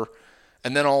over,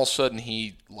 and then all of a sudden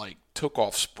he like took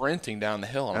off sprinting down the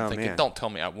hill. And I'm thinking, don't tell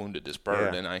me I wounded this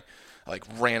bird. And I like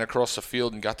ran across the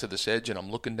field and got to this edge, and I'm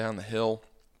looking down the hill,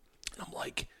 and I'm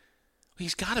like,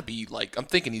 he's got to be like, I'm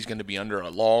thinking he's going to be under a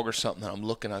log or something. And I'm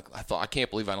looking, I thought, I can't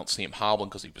believe I don't see him hobbling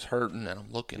because he was hurting. And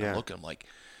I'm looking, I'm like,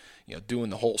 doing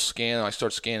the whole scan. I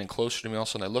start scanning closer to me. All of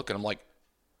a sudden I look, and I'm like,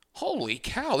 holy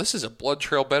cow, this is a blood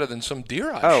trail better than some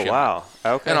deer I shot. Oh, wow.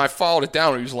 Okay. And I followed it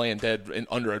down. He was laying dead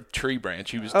under a tree branch.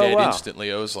 He was dead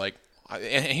instantly. I was like,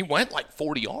 and he went like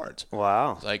 40 yards.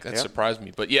 Wow. Like, that surprised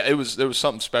me. But yeah, there was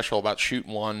something special about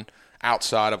shooting one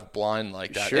outside of a blind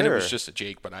like that. Sure. And it was just a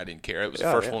Jake, but I didn't care. It was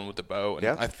the first one with the bow, and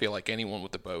I feel like anyone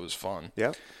with the bow is fun.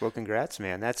 Yep. Well, congrats,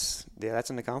 man. That's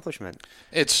an accomplishment.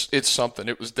 It's something.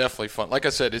 It was definitely fun. Like I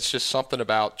said, it's just something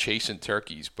about chasing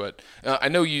turkeys. But I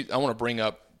know I want to bring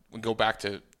up and go back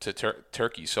to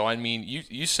turkeys. So, I mean,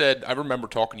 you said, I remember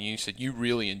talking to you, you said you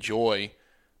really enjoy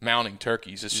mounting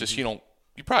turkeys. It's just you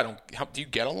probably don't, do you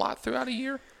get a lot throughout a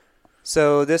year?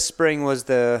 So this spring was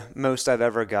the most I've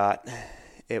ever got.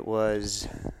 It was,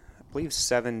 I believe,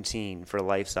 17 for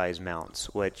life-size mounts,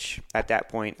 which at that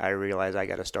point I realized I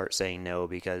got to start saying no,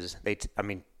 because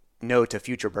no to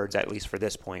future birds, at least for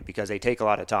this point, because they take a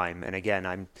lot of time. And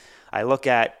again,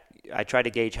 I try to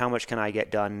gauge how much can I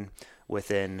get done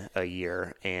within a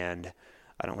year, and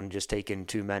I don't want to just take in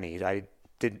too many. I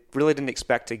really didn't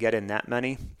expect to get in that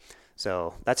many.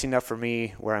 So that's enough for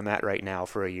me where I'm at right now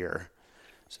for a year.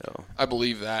 So I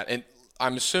believe that. And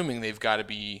I'm assuming they've got to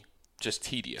be just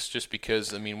tedious, just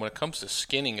because, I mean, when it comes to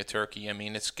skinning a turkey, I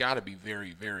mean, it's got to be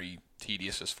very, very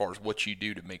tedious as far as what you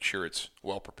do to make sure it's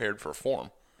well prepared for a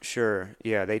form. Sure.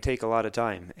 Yeah, they take a lot of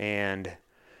time. And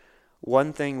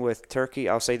one thing with turkey,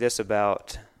 I'll say this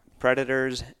about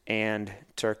predators and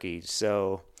turkeys.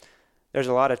 So there's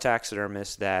a lot of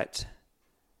taxidermists that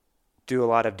do a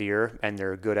lot of deer, and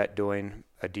they're good at doing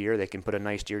a deer. They can put a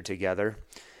nice deer together.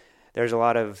 There's a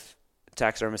lot of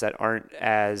taxidermists that aren't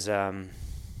as,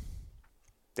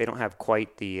 they don't have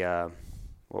quite the,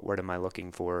 what word am I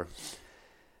looking for?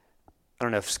 I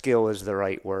don't know if skill is the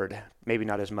right word. Maybe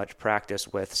not as much practice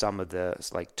with some of the,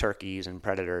 like, turkeys and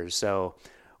predators. So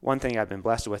one thing I've been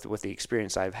blessed with the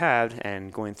experience I've had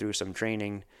and going through some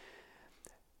training,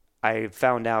 I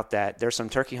found out that there's some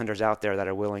turkey hunters out there that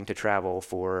are willing to travel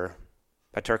for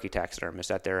a turkey taxidermist,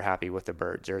 that they're happy with the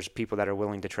birds. There's people that are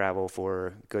willing to travel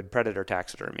for good predator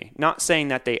taxidermy. Not saying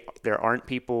that there aren't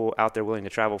people out there willing to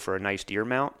travel for a nice deer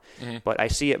mount, but I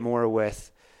see it more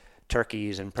with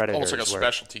turkeys and predators. Almost like a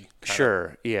specialty.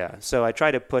 Sure, yeah. So I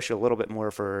try to push a little bit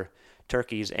more for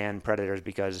turkeys and predators,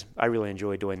 because I really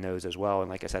enjoy doing those as well. And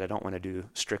like I said, I don't want to do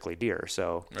strictly deer,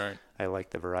 so I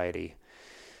like the variety.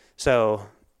 So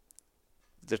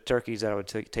the turkeys that I would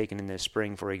taken in the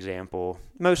spring, for example,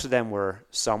 most of them were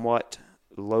somewhat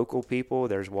local people.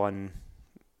 There's one,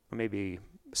 maybe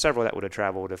several that would have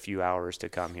traveled a few hours to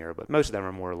come here, but most of them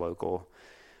are more local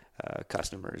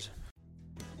customers.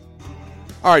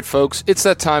 All right, folks, it's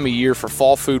that time of year for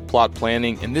fall food plot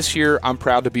planning, and this year I'm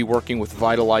proud to be working with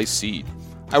Vitalized Seed.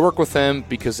 I work with them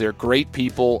because they're great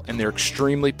people and they're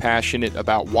extremely passionate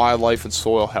about wildlife and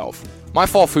soil health. My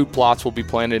fall food plots will be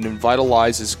planted in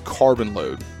Vitalize's Carbon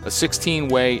Load, a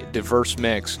 16-way diverse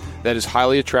mix that is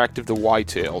highly attractive to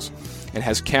whitetails and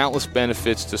has countless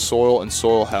benefits to soil and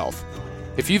soil health.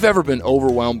 If you've ever been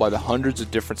overwhelmed by the hundreds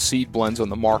of different seed blends on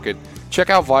the market, check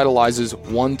out Vitalize's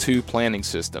 1-2 planting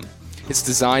system. It's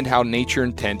designed how nature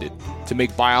intended, to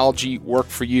make biology work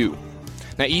for you.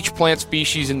 Now, each plant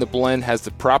species in the blend has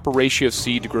the proper ratio of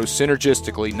seed to grow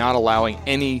synergistically, not allowing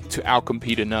any to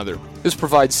outcompete another. This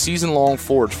provides season-long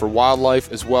forage for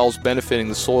wildlife as well as benefiting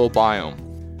the soil biome.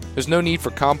 There's no need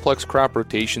for complex crop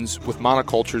rotations with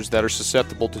monocultures that are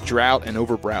susceptible to drought and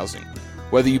overbrowsing.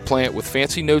 Whether you plant with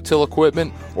fancy no-till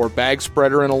equipment or a bag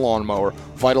spreader and a lawnmower,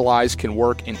 Vitalize can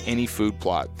work in any food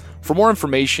plot. For more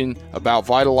information about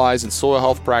Vitalize and soil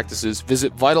health practices,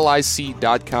 visit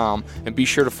vitalizeseed.com and be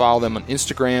sure to follow them on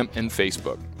Instagram and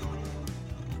Facebook.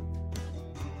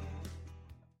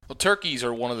 Well, turkeys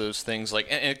are one of those things, and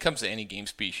it comes to any game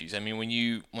species. I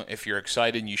mean, if you're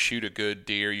excited and you shoot a good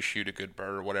deer, you shoot a good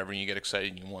bird or whatever, and you get excited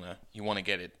and you want to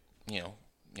get it,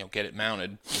 get it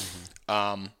mounted.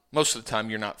 Mm-hmm. Most of the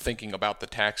time, you're not thinking about the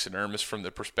taxidermist from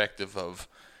the perspective of,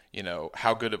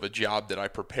 how good of a job did I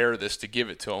prepare this to give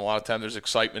it to them. A lot of times there's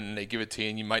excitement and they give it to you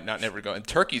and you might not never go. And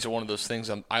turkeys are one of those things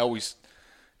I always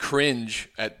cringe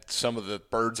at some of the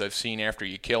birds I've seen after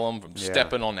you kill them from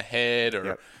stepping on the head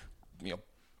or,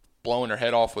 blowing their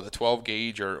head off with a 12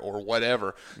 gauge or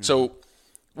whatever. Mm-hmm. So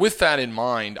with that in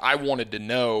mind, I wanted to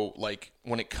know,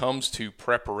 when it comes to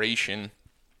preparation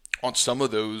on some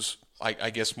of those,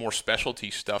 I guess, more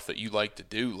specialty stuff that you like to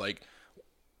do,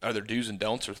 are there do's and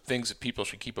don'ts or things that people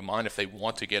should keep in mind if they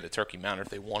want to get a turkey mounted, if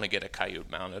they want to get a coyote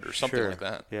mounted or something like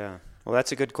that? Yeah. Well,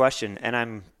 that's a good question. And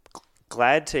I'm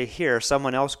glad to hear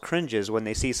someone else cringes when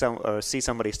they see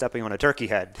somebody stepping on a turkey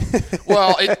head.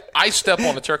 Well, I step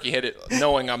on a turkey head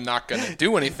knowing I'm not going to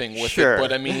do anything with it.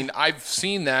 But, I've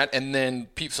seen that, and then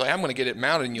people say, I'm going to get it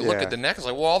mounted, and you look at the neck, it's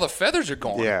like, well, all the feathers are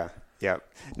gone. Yeah. Yep.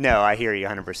 No, I hear you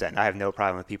 100%. I have no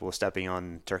problem with people stepping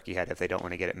on turkey head if they don't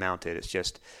want to get it mounted. It's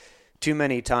just too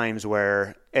many times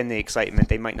where, in the excitement,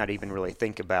 they might not even really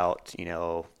think about,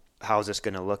 how's this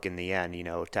going to look in the end,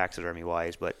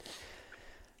 taxidermy-wise. But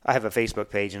I have a Facebook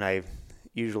page, and I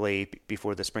usually,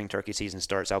 before the spring turkey season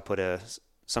starts, I'll put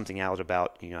something out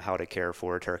about, how to care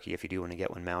for a turkey if you do want to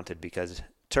get one mounted. Because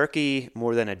turkey,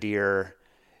 more than a deer,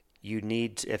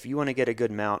 if you want to get a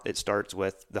good mount, it starts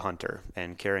with the hunter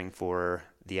and caring for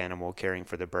the animal, caring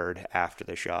for the bird after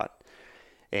the shot.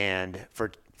 And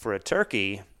for a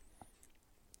turkey,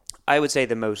 I would say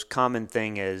the most common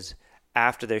thing is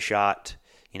after the shot,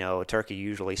 a turkey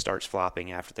usually starts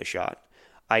flopping after the shot.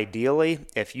 Ideally,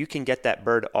 if you can get that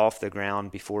bird off the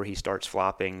ground before he starts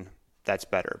flopping, that's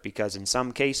better. Because in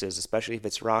some cases, especially if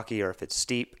it's rocky or if it's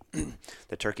steep,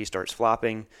 the turkey starts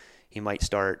flopping, he might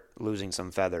start losing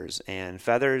some feathers. And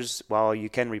feathers, while you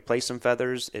can replace some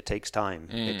feathers, it takes time.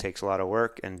 It takes a lot of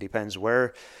work and depends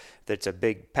where. If it's a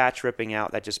big patch ripping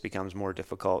out, that just becomes more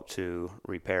difficult to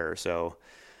repair. So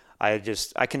I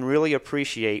can really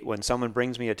appreciate when someone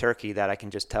brings me a turkey that I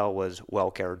can just tell was well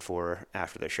cared for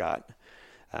after the shot.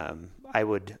 I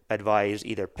would advise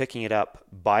either picking it up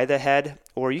by the head,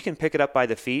 or you can pick it up by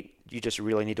the feet. You just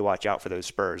really need to watch out for those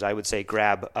spurs. I would say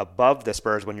grab above the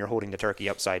spurs when you're holding the turkey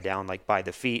upside down, like by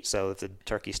the feet, so if the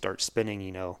turkey starts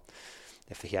spinning,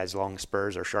 if he has long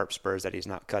spurs or sharp spurs, that he's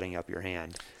not cutting up your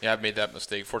hand. Yeah, I've made that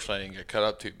mistake. Fortunately, I didn't get cut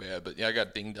up too bad, but I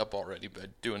got dinged up already by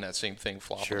doing that same thing,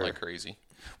 flopping like crazy.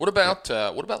 What about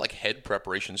head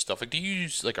preparation stuff? Do you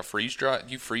use a freeze dry?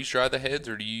 Do you freeze dry the heads,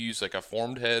 or do you use a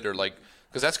formed head, or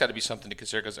because that's got to be something to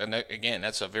consider? Because again,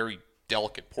 that's a very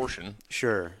delicate portion.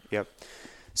 Sure. Yep.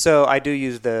 So I do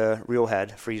use the real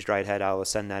head, freeze-dried head. I will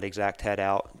send that exact head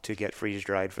out to get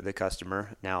freeze-dried for the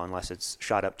customer. Now, unless it's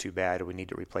shot up too bad or we need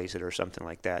to replace it or something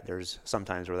like that, there's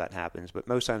sometimes where that happens. But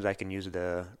most times I can use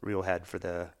the real head for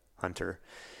the hunter.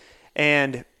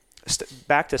 And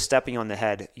back to stepping on the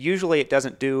head. Usually it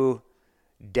doesn't do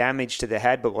damage to the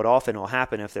head, but what often will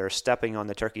happen if they're stepping on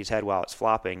the turkey's head while it's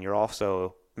flopping, you're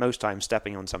also most times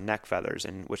stepping on some neck feathers,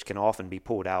 and which can often be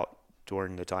pulled out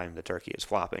during the time the turkey is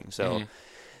flopping. So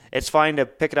it's fine to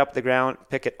pick it off the ground,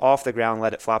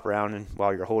 let it flop around, and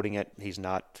while you're holding it, he's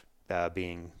not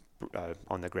being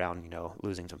on the ground,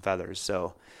 losing some feathers.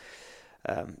 So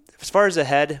as far as the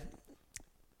head,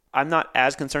 I'm not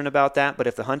as concerned about that, but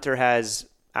if the hunter has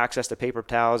access to paper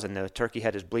towels and the turkey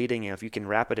head is bleeding, if you can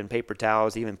wrap it in paper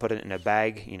towels, even put it in a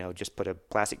bag, just put a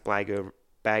plastic bag over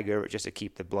it just to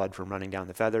keep the blood from running down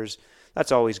the feathers,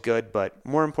 that's always good. But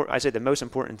more important, I say the most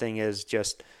important thing is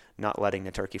just not letting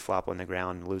the turkey flop on the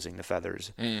ground and losing the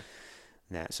feathers.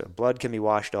 that. So blood can be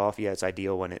washed off. Yeah, it's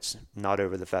ideal when it's not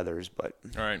over the feathers, but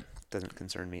All right. doesn't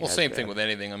concern me. Well, as same bad. thing with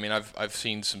anything. I mean, I've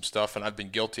seen some stuff, and I've been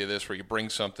guilty of this, where you bring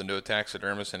something to a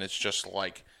taxidermist, and it's just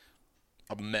like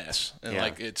a mess. And Yeah.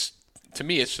 like to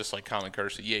me, it's just like common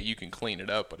courtesy. Yeah, you can clean it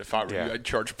up, but if I were Yeah. you, I'd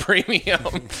charge a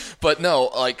premium. But no,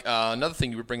 like another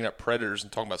thing, you were bringing up predators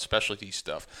and talking about specialty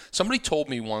stuff. Somebody told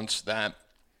me once that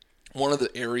one of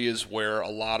the areas where a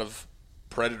lot of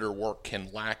predator work can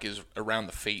lack is around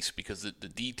the face, because the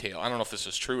detail, I don't know if this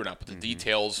is true or not, but the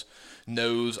details,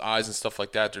 nose, eyes, and stuff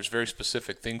like that, there's very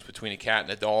specific things between a cat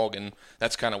and a dog, and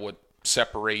that's kind of what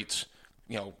separates,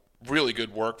 really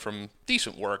good work from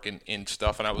decent work and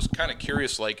stuff. And I was kind of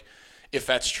curious, like, if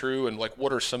that's true, and like,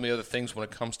 what are some of the other things when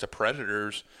it comes to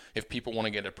predators, if people want to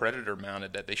get a predator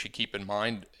mounted, that they should keep in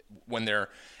mind when they're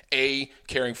A,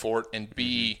 caring for it, and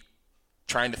B,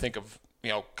 trying to think of,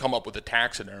 come up with a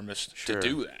taxidermist to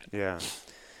do that. Yeah.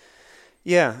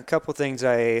 Yeah, a couple things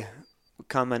I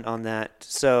comment on that.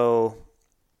 So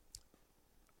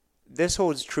this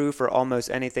holds true for almost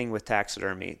anything with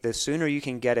taxidermy. The sooner you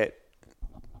can get it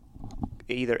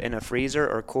either in a freezer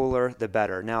or cooler, the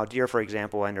better. Now, deer, for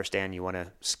example, I understand you want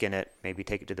to skin it, maybe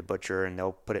take it to the butcher, and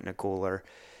they'll put it in a cooler.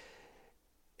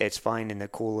 It's fine in the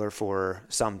cooler for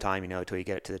some time, until you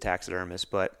get it to the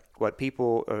taxidermist. But what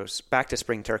people, back to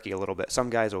spring turkey a little bit, some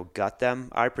guys will gut them.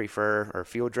 I prefer, or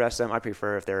field dress them. I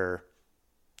prefer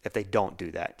if they don't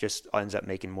do that, just ends up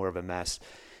making more of a mess.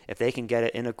 If they can get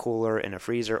it in a cooler, in a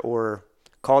freezer, or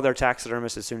call their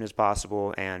taxidermist as soon as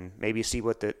possible and maybe see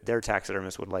what their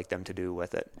taxidermist would like them to do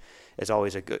with it, is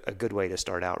always a good way to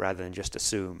start out, rather than just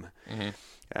assume.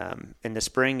 In the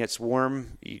spring, it's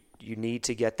warm. You need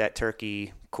to get that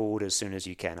turkey cooled as soon as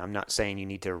you can. I'm not saying you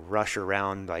need to rush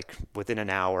around like within an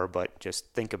hour, but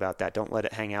just think about that. Don't let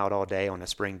it hang out all day on a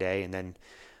spring day and then,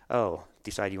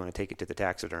 decide you want to take it to the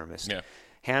taxidermist. Yeah.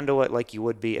 Handle it like you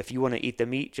would be. If you want to eat the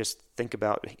meat, just think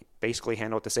about basically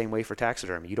handle it the same way for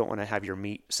taxidermy. You don't want to have your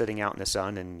meat sitting out in the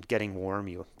sun and getting warm.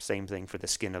 Same thing for the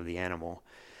skin of the animal.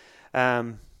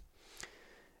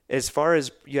 As far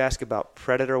as you ask about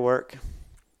predator work,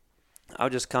 I'll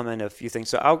just comment a few things.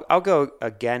 So I'll go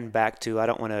again back to, I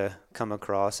don't want to come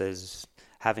across as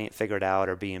having it figured out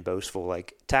or being boastful.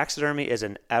 Like, taxidermy is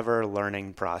an ever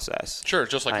learning process. Sure,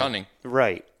 just like hunting.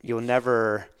 Right. You'll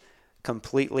never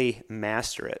completely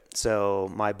master it.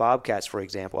 So my bobcats, for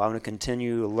example, I want to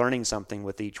continue learning something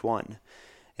with each one.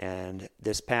 And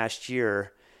this past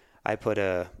year, I put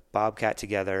a bobcat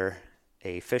together,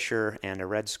 a fisher and a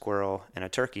red squirrel and a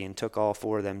turkey, and took all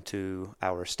four of them to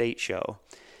our state show.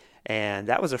 And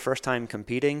that was the first time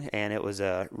competing, and it was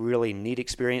a really neat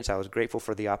experience. I was grateful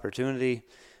for the opportunity.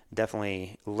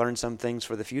 Definitely learned some things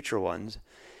for the future ones.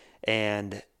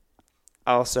 And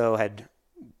I also had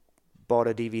bought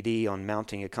a DVD on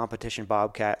mounting a competition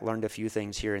bobcat, learned a few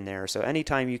things here and there. So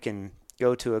anytime you can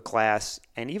go to a class,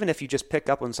 and even if you just pick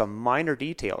up on some minor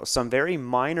details, some very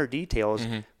minor details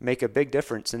make a big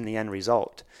difference in the end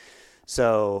result.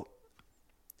 So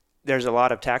there's a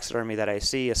lot of taxidermy that I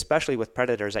see, especially with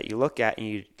predators, that you look at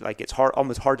and it's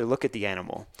almost hard to look at the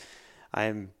animal.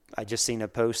 I just seen a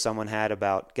post someone had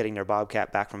about getting their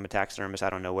bobcat back from a taxidermist. I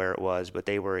don't know where it was, but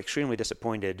they were extremely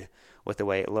disappointed with the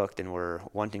way it looked and were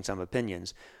wanting some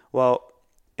opinions. Well,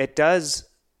 it does,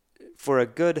 for a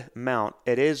good mount,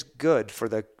 it is good for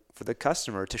the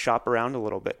customer to shop around a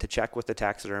little bit, to check with the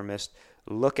taxidermist,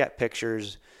 look at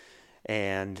pictures,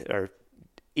 or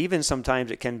even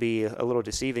sometimes it can be a little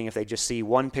deceiving if they just see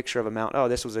one picture of a mount. Oh,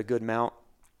 this was a good mount.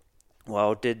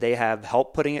 Well, did they have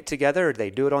help putting it together? Or did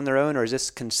they do it on their own? Or is this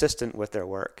consistent with their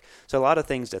work? So a lot of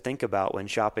things to think about when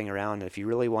shopping around. If you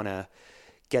really want to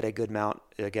get a good mount,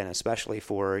 again, especially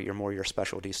for your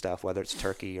specialty stuff, whether it's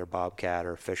turkey or bobcat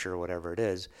or fish or whatever it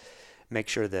is, make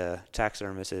sure the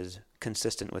taxidermist is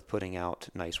consistent with putting out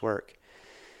nice work.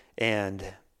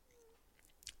 And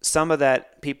some of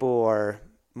that, people are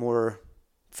more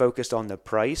focused on the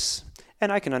price, and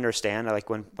I can understand. Like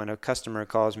when a customer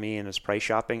calls me and is price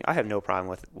shopping, I have no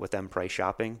problem with them price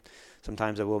shopping.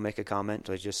 Sometimes I will make a comment,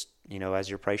 like, just, as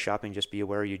you're price shopping, just be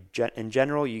aware in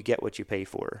general you get what you pay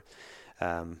for.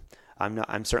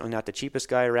 I'm certainly not the cheapest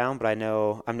guy around, but I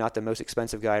know I'm not the most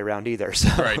expensive guy around either. So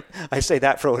Right. I say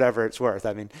that for whatever it's worth.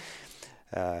 I mean,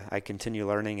 I continue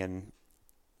learning and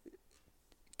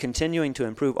continuing to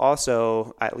improve.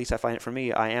 Also, at least I find it for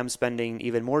me, I am spending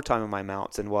even more time on my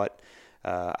mounts than what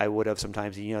I would have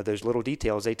sometimes. There's little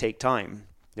details, they take time.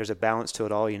 There's a balance to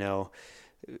it all.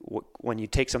 When you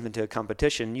take something to a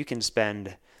competition,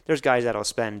 there's guys that'll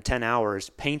spend 10 hours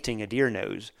painting a deer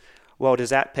nose. Well, does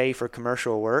that pay for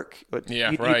commercial work?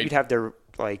 Yeah, right. You'd have their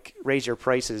like raise your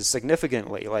prices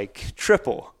significantly, like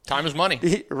triple. Time is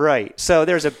money. Right. So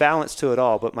there's a balance to it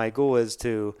all, but my goal is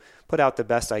to put out the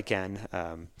best I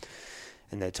can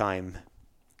in the time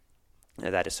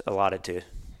that is allotted to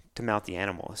mount the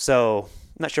animal. So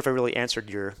I'm not sure if I really answered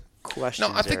your question.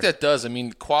 No, I think that does. I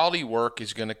mean, quality work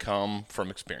is going to come from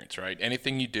experience, right?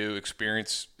 Anything you do,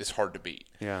 experience is hard to beat.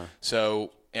 Yeah.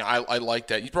 So I like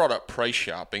that. You brought up price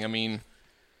shopping. I mean,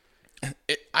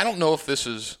 I don't know if this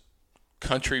is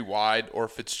countrywide or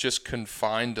if it's just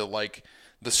confined to like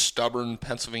the stubborn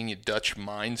Pennsylvania Dutch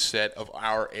mindset of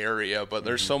our area, but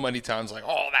there's so many times like,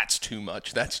 oh, that's too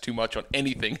much. That's too much on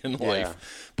anything in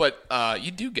life. But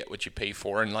you do get what you pay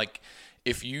for. And like,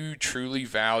 if you truly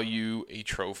value a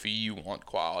trophy, you want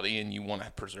quality and you want to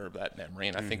preserve that memory.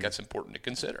 And I think that's important to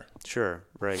consider. Sure.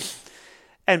 Right.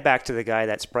 And back to the guy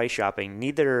that's price shopping,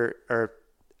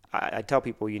 I tell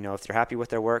people, if they're happy with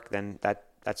their work, then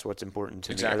that's what's important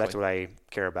to me. Or that's what I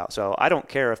care about. So I don't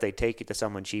care if they take it to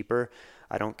someone cheaper.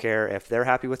 I don't care if they're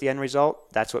happy with the end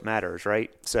result. That's what matters, right?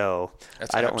 So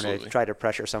I don't want to try to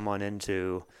pressure someone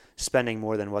into spending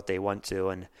more than what they want to.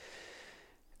 And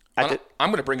I'm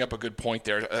going to bring up a good point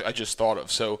there I just thought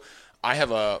of. So I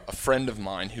have a friend of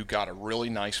mine who got a really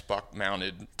nice buck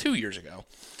mounted 2 years ago.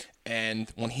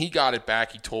 And when he got it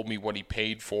back, he told me what he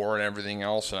paid for and everything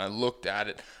else. And I looked at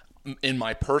it. In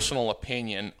my personal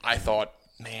opinion, I thought,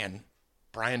 man,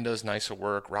 Brian does nicer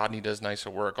work. Rodney does nicer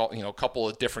work. A couple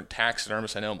of different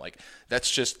taxidermists I know. I'm like, that's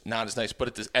just not as nice.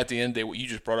 But at the end of the day, what you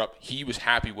just brought up, he was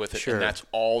happy with it, and that's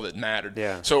all that mattered.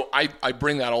 Yeah. So I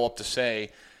bring that all up to say,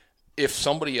 if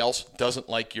somebody else doesn't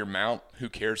like your mount, who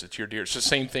cares? It's your deer. It's the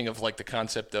same thing of like the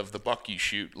concept of the buck you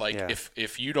shoot. Like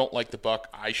if you don't like the buck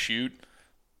I shoot,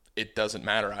 it doesn't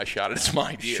matter. I shot it. It's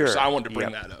my deer. Sure. So I wanted to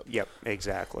bring that up. Yep,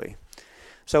 exactly.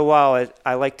 So while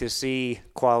I like to see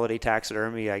quality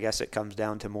taxidermy, I guess it comes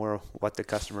down to more what the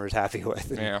customer is happy with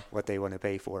and what they want to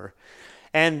pay for.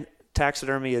 And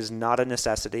taxidermy is not a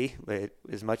necessity,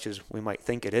 as much as we might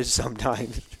think it is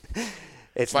sometimes.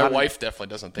 My wife definitely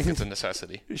doesn't think it's a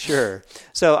necessity. Sure.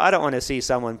 So I don't want to see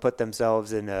someone put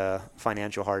themselves in a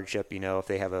financial hardship, if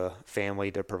they have a family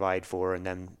to provide for and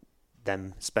then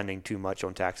them spending too much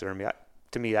on taxidermy.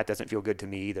 To me, that doesn't feel good to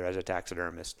me either as a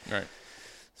taxidermist. Right.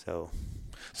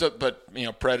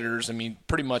 But predators, I mean,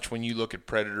 pretty much when you look at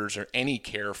predators or any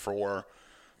care for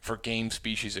game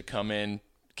species that come in,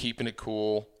 keeping it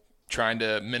cool, trying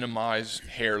to minimize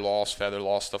hair loss, feather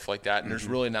loss, stuff like that, and there's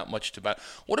really not much to about.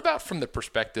 What about from the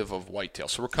perspective of whitetail?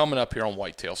 So we're coming up here on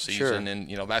whitetail season, and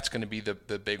that's going to be the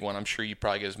big one. I'm sure you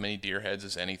probably get as many deer heads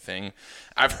as anything.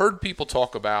 I've heard people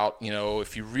talk about,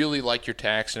 if you really like your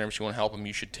taxidermists, you want to help them,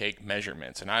 you should take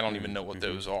measurements, and I don't even know what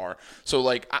those are. So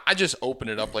like, I just open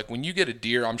it up. Like when you get a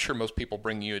deer, I'm sure most people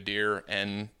bring you a deer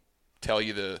and tell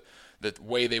you the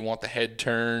way they want the head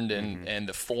turned and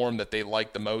the form that they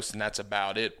like the most, and that's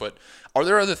about it. But are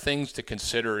there other things to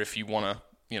consider if you want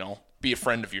to, be a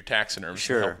friend of your taxidermist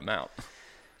and help them out?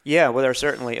 Yeah, well, there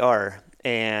certainly are,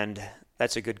 and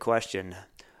that's a good question.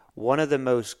 One of the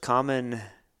most common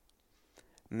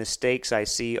mistakes I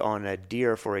see on a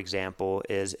deer, for example,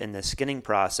 is in the skinning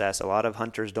process, a lot of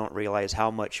hunters don't realize how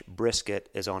much brisket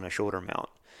is on a shoulder mount.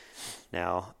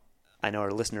 Now, I know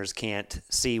our listeners can't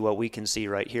see what we can see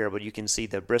right here, but you can see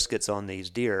the briskets on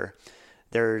these deer.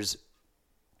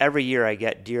 Every year I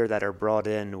get deer that are brought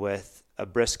in with a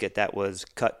brisket that was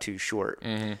cut too short.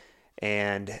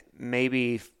 And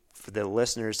maybe for the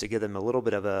listeners to give them a little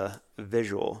bit of a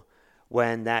visual,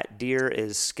 when that deer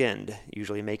is skinned,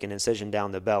 usually make an incision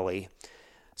down the belly,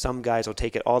 some guys will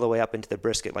take it all the way up into the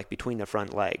brisket, like between the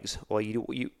front legs. Well,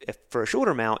 if for a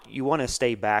shoulder mount, you want to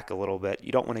stay back a little bit.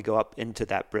 You don't want to go up into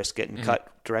that brisket and cut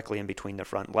directly in between the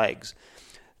front legs.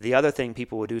 The other thing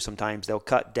people will do sometimes, they'll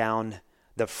cut down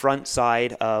the front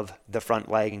side of the front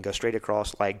leg and go straight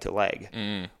across leg to leg.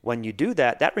 When you do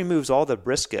that, that removes all the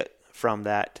brisket from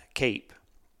that cape.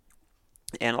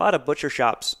 And a lot of butcher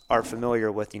shops are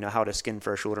familiar with, how to skin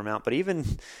for a shoulder mount, but even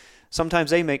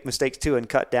sometimes they make mistakes too and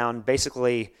cut down.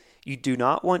 Basically, you do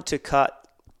not want to cut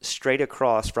straight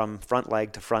across from front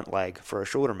leg to front leg for a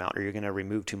shoulder mount, or you're going to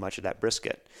remove too much of that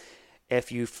brisket.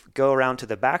 If you go around to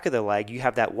the back of the leg, you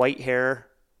have that white hair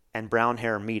and brown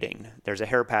hair meeting. There's a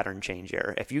hair pattern change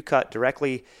there. If you cut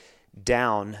directly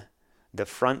down the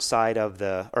front side of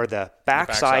the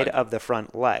back side of the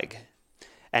front leg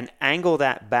and angle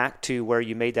that back to where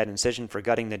you made that incision for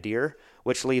gutting the deer,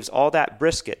 which leaves all that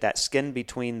brisket, that skin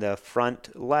between the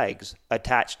front legs,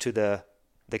 attached to the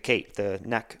cape, the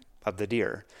neck of the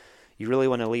deer. You really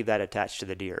want to leave that attached to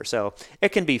the deer. So it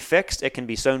can be fixed, it can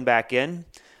be sewn back in,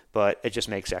 but it just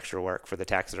makes extra work for the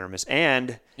taxidermist.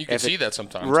 And you can see that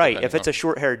sometimes. Right. If it's a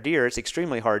short-haired deer, it's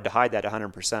extremely hard to hide that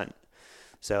 100%.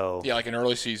 So yeah, like an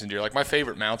early season deer. Like my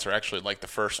favorite mounts are actually like the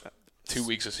first 2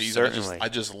 weeks of season. Certainly. I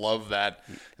just love that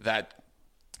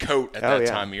coat at that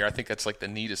time of year. I think that's like the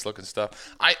neatest looking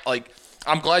stuff.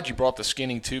 I'm glad you brought up the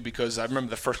skinning too, because I remember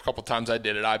the first couple times I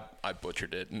did it, I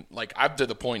butchered it. And like I'm to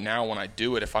the point now when I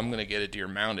do it, if I'm going to get a deer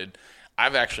mounted,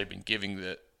 I've actually been giving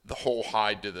the whole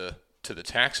hide to the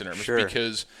taxidermist. Sure.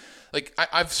 Because like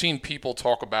I've seen people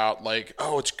talk about like,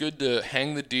 oh, it's good to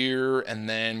hang the deer and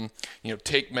then,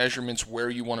 take measurements where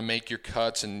you want to make your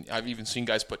cuts. And I've even seen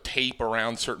guys put tape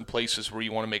around certain places where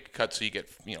you want to make a cut so you get,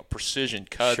 precision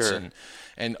cuts. Sure.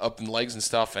 and up in legs and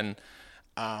stuff. And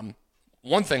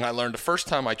one thing I learned the first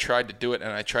time I tried to do it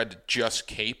and I tried to just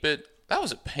cape it, that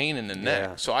was a pain in the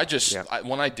neck. So I just,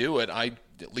 when I do it, I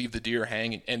leave the deer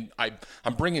hanging. And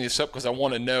I'm bringing this up because I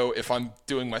want to know if I'm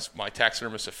doing my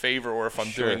taxidermist a favor or if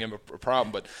I'm doing him a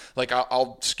problem. But like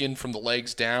I'll skin from the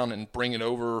legs down and bring it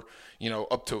over,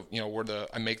 up to, where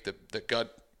I make the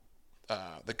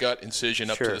gut incision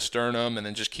up to the sternum, and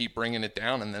then just keep bringing it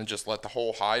down and then just let the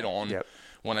whole hide on. Yep.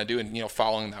 When I do it,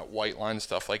 following that white line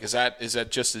stuff, like is that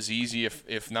just as easy,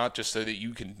 if not, just so that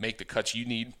you can make the cuts you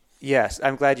need? Yes,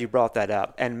 I'm glad you brought that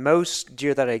up. And most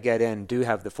deer that I get in do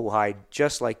have the full hide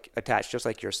just like attached, just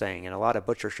like you're saying. And a lot of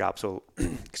butcher shops will,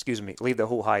 leave the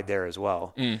whole hide there as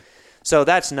well. So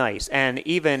that's nice. And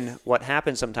even what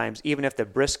happens sometimes, even if the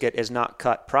brisket is not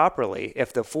cut properly,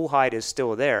 if the full hide is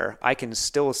still there, I can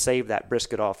still save that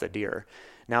brisket off the deer.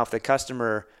 Now, if the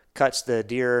customer cuts the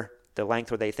deer the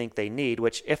length where they think they need,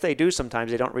 which if they do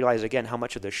sometimes, they don't realize, again, how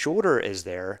much of the shoulder is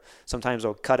there. Sometimes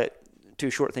they'll cut it too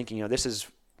short thinking, this is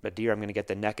a deer, I'm going to get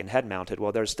the neck and head mounted.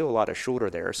 Well, there's still a lot of shoulder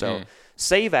there. So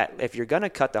if you're going to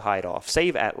cut the hide off,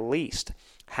 save at least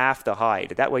half the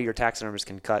hide. That way your taxidermist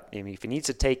can cut. I mean, if he needs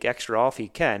to take extra off, he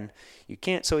can. You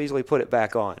can't so easily put it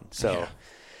back on. So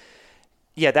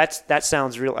that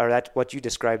sounds real, or that what you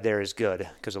described there is good,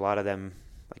 because a lot of them,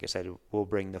 like I said, will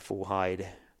bring the full hide.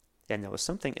 And there was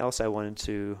something else I wanted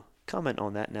to comment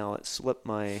on that. Now it slipped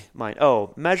my mind.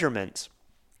 Oh, measurements.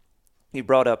 You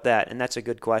brought up that, and that's a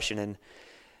good question. And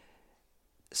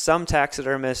some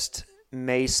taxidermists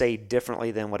may say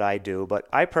differently than what I do, but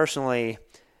I personally,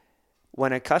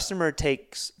 when a customer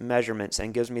takes measurements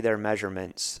and gives me their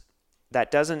measurements, that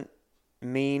doesn't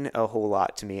mean a whole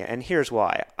lot to me. And here's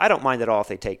why. I don't mind at all if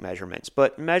they take measurements,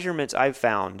 but measurements I've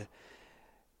found,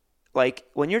 like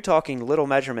when you're talking little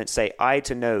measurements, say eye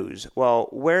to nose, well,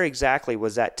 where exactly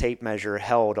was that tape measure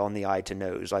held on the eye to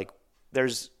nose? Like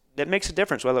that makes a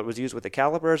difference whether it was used with the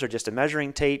calipers or just a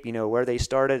measuring tape, where they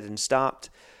started and stopped.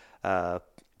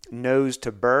 Nose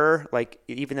to burr, like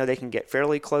even though they can get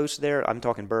fairly close there, I'm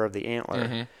talking burr of the antler.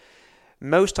 Mm-hmm.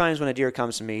 Most times when a deer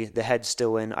comes to me, the head's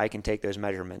still in, I can take those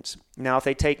measurements. Now, if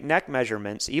they take neck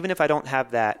measurements, even if I don't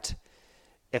have that,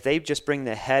 if they just bring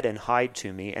the head and hide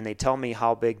to me and they tell me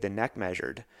how big the neck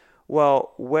measured,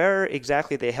 well, where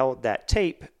exactly they held that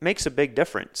tape makes a big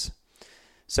difference.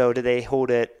 So do they hold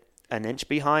it an inch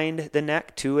behind the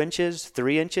neck, 2 inches,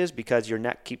 3 inches, because your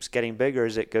neck keeps getting bigger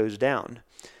as it goes down?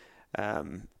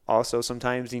 Also,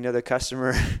 sometimes, the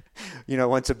customer,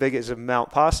 wants the biggest amount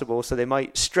possible, so they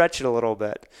might stretch it a little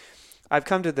bit. I've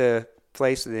come to the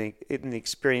place in the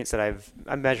experience that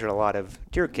I measured a lot of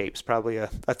deer capes, probably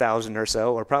 1,000 or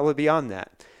so, or probably beyond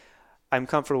that. I'm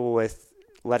comfortable with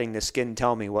letting the skin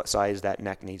tell me what size that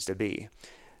neck needs to be.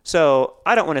 So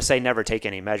I don't want to say never take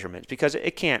any measurements, because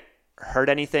it can't hurt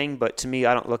anything, but to me,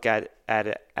 I don't look at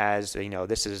it as,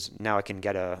 this is, now I can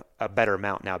get a better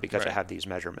mount now because I have these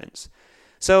measurements.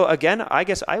 So again, I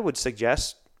guess I would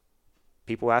suggest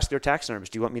people ask their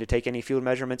taxidermist, do you want me to take any field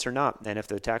measurements or not? And if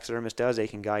the taxidermist does, they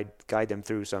can guide them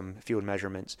through some field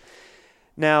measurements.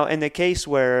 Now, in the case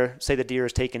where, say, the deer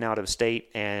is taken out of state,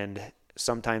 and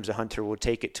sometimes a hunter will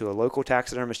take it to a local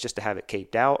taxidermist just to have it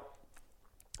caped out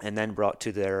and then brought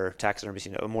to their taxidermist,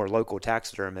 a more local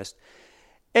taxidermist,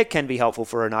 it can be helpful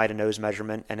for an eye to nose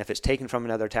measurement. And if it's taken from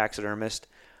another taxidermist,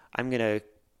 I'm going to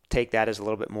take that as a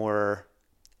little bit more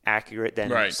accurate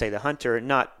than, say, the hunter,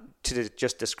 not to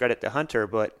just discredit the hunter,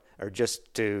 or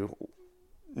just to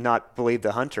not believe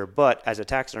the hunter, but as a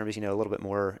taxidermist, a little bit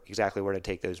more exactly where to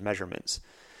take those measurements.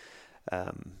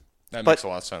 That makes a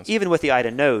lot of sense. Even with the eye to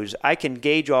nose, I can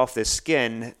gauge off the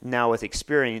skin now with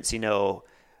experience,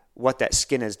 what that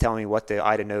skin is telling me, what the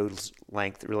eye to nose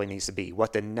length really needs to be,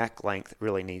 what the neck length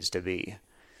really needs to be.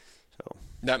 So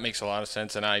that makes a lot of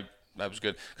sense, and that was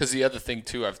good, because the other thing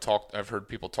too I've heard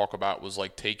people talk about was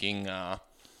like taking a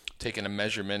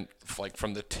measurement like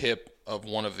from the tip of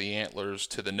one of the antlers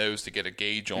to the nose to get a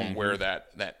gauge on where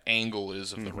that angle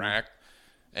is of the rack.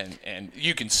 And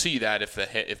you can see that if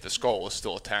the skull is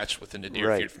still attached within the deer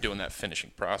Right. if you're doing that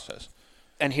finishing process.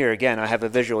 And here again, I have a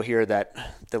visual here that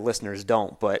the listeners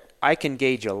don't, but I can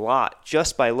gauge a lot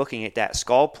just by looking at that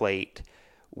skull plate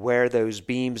where those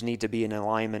beams need to be in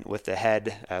alignment with the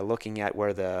head, looking at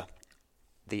where the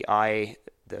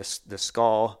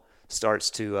skull starts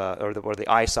to, or the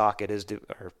eye socket is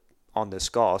or on the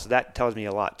skull. So that tells me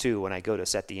a lot too when I go to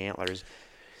set the antlers.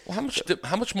 Well,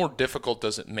 how much more difficult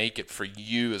does it make it for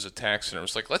you as a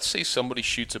taxidermist? Like, let's say somebody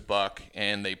shoots a buck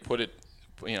and they put it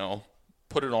on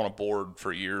a board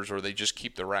for years, or they just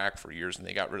keep the rack for years and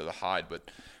they got rid of the hide. But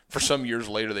for some years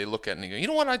later, they look at it and they go, you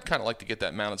know what? I'd kind of like to get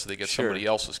that mounted so they get somebody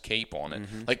else's cape on it.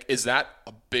 Mm-hmm. Like, is that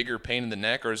a bigger pain in the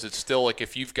neck, or is it still like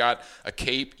if you've got a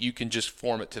cape, you can just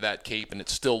form it to that cape and it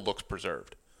still looks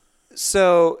preserved?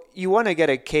 So you want to get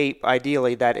a cape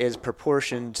ideally that is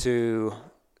proportioned to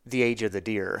the age of the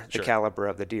deer, the caliber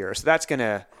of the deer. So that's going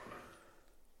to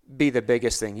be the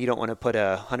biggest thing. You don't want to put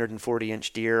a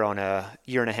 140-inch deer on a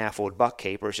year-and-a-half-old buck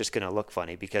cape, or it's just going to look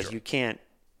funny because you can't.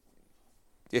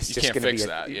 It's you just can't going to fix be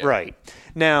that. Yeah. Right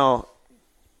now.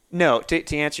 No,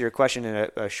 to answer your question,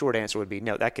 a short answer would be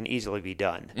no. That can easily be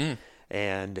done,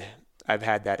 and I've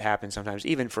had that happen sometimes,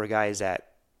 even for guys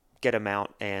that get a mount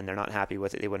and they're not happy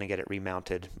with it. They want to get it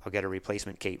remounted. I'll get a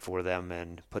replacement cape for them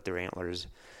and put their antlers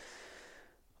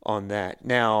on that.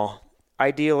 Now,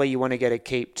 ideally, you want to get a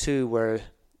cape too where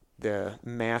the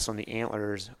mass on the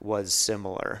antlers was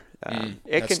similar.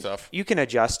 That's tough. You can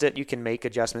adjust it. You can make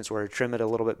adjustments where trim it a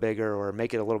little bit bigger or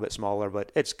make it a little bit smaller,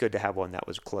 but it's good to have one that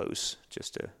was close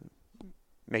just to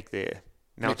make the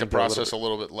process a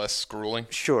little bit less grueling.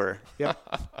 Sure. Yeah.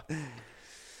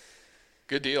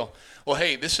 Good deal. Well,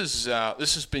 hey, this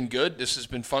has been good. This has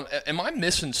been fun. Am I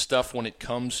missing stuff when it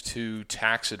comes to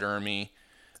taxidermy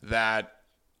that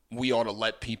we ought to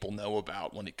let people know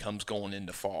about when it comes going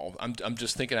into fall? I'm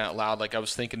just thinking out loud. Like, I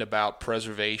was thinking about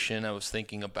preservation. I was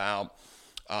thinking about,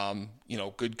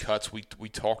 good cuts. We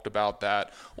talked about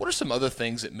that. What are some other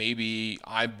things that maybe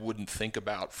I wouldn't think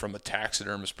about from a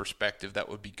taxidermist perspective that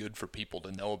would be good for people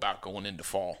to know about going into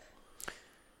fall?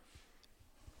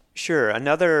 Sure.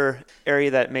 Another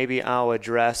area that maybe I'll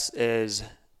address is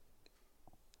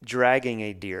dragging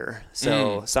a deer.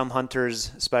 So some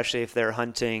hunters, especially if they're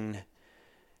hunting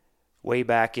way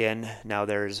back in, now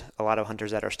there's a lot of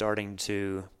hunters that are starting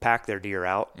to pack their deer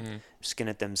out, skin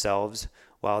it themselves.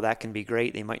 While that can be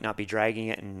great, they might not be dragging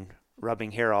it and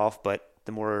rubbing hair off, but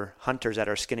the more hunters that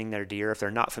are skinning their deer, if they're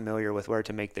not familiar with where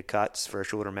to make the cuts for a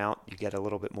shoulder mount, you get a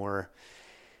little bit more.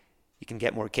 You can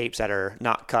get more capes that are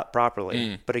not cut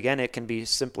properly. But again, it can be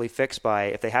simply fixed by,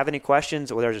 if they have any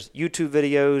questions, or there's YouTube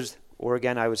videos, or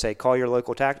again, I would say call your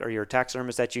local your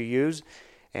taxidermist that you use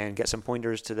and get some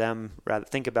pointers to them. Rather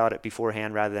think about it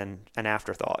beforehand rather than an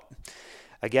afterthought.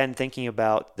 Again, thinking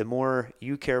about the more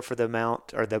you care for the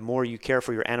mount, or the more you care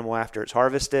for your animal after it's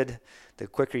harvested, the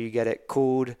quicker you get it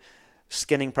cooled,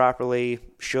 skinning properly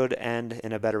should end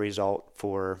in a better result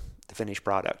for the finished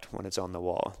product when it's on the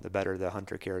wall, the better the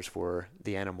hunter cares for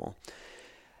the animal.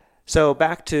 So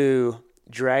back to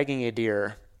dragging a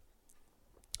deer.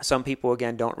 Some people,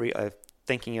 again, don't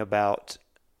thinking about,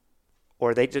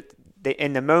 or they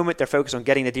in the moment they're focused on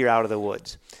getting the deer out of the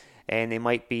woods, and they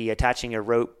might be attaching a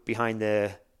rope behind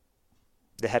the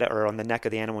head or on the neck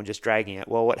of the animal and just dragging it.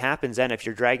 Well, what happens then if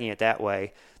you're dragging it that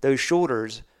way, those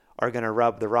shoulders are going to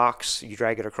rub the rocks. You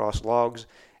drag it across logs.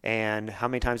 And how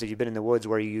many times have you been in the woods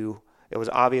where it was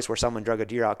obvious where someone drug a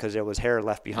deer out because there was hair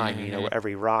left behind? Where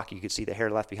every rock you could see the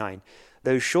hair left behind.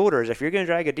 Those shoulders, if you're going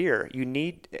to drag a deer,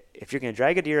 if you're going to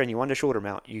drag a deer and you want a shoulder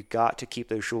mount, you got to keep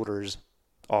those shoulders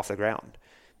off the ground,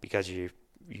 because you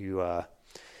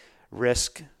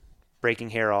risk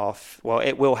breaking hair off. Well,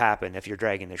 it will happen if you're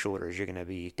dragging the shoulders. You're going to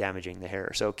be damaging the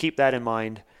hair. So keep that in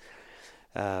mind.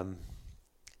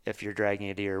 If you're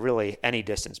dragging a deer, really any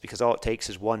distance, because all it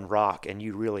takes is one rock and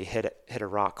you really hit a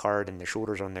rock hard and the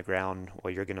shoulders on the ground,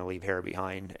 well, you're going to leave hair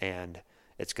behind and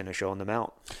it's going to show on the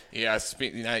mount. Yeah,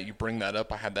 now you bring that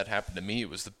up, I had that happen to me. It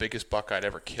was the biggest buck I'd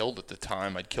ever killed at the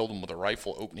time. I'd killed him with a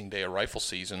rifle opening day of rifle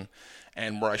season,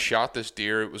 and where I shot this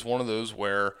deer, it was one of those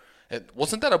where it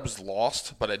wasn't that I was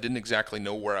lost, but I didn't exactly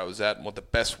know where I was at and what the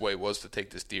best way was to take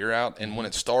this deer out. And when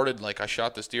it started, like, I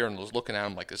shot this deer and was looking at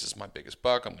him like, this is my biggest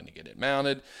buck. I'm going to get it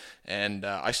mounted. And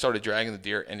I started dragging the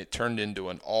deer, and it turned into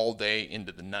an all-day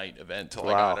into the night event until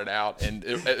I got it out. And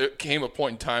it came a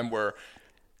point in time where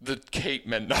the cape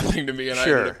meant nothing to me, and I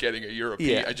ended up getting a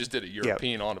European. Yeah. I just did a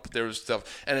European on it, but there was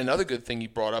stuff. And another good thing you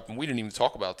brought up, and we didn't even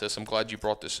talk about this. I'm glad you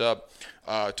brought this up.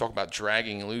 Talk about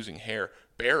dragging and losing hair.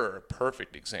 Bear are a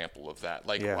perfect example of that.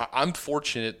 Like, I'm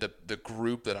fortunate that the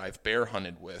group that I've bear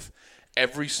hunted with,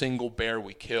 every single bear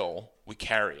we kill, we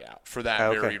carry out for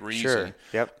that very reason. Sure.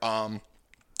 Yep.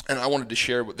 And I wanted to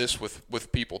share this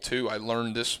with people too. I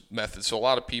learned this method. So a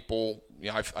lot of people,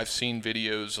 I've seen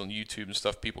videos on YouTube and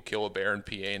stuff. People kill a bear in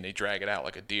PA and they drag it out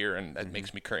like a deer, and that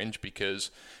makes me cringe,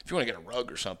 because if you want to get a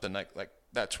rug or something, like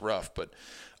that's rough. But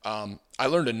I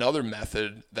learned another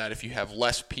method that if you have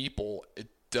less people, it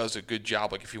does a good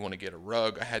job. Like if you want to get a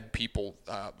rug, I had people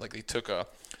like they took a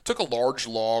large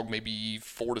log, maybe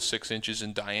 4 to 6 inches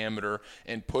in diameter,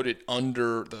 and put it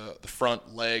under the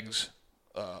front legs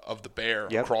of the bear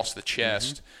across the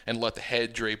chest, and let the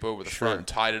head drape over the front, and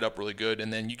tied it up really good.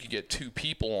 And then you could get 2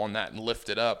 people on that and lift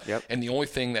it up. And the only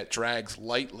thing that drags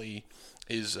lightly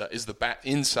is the back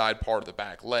inside part of the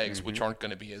back legs, which aren't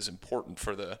going to be as important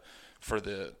for the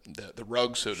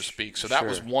rug, so to speak. So that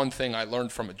was one thing I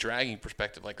learned from a dragging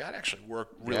perspective. Like that actually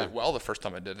worked really well the first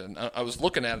time I did it. And I was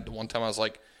looking at it the one time, I was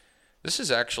like, this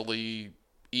is actually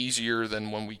easier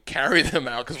than when we carry them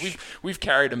out, because we've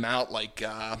carried them out like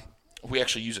we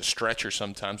actually use a stretcher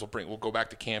sometimes. We'll go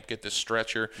back to camp, get this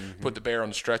stretcher, put the bear on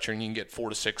the stretcher, and you can get 4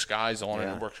 to 6 guys on it,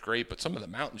 and it works great. But some of the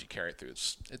mountains you carry it through,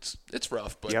 it's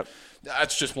rough. But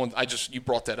that's just one. You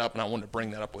brought that up, and I wanted to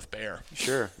bring that up with bear.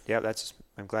 Sure. Yeah,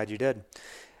 I'm glad you did.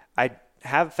 I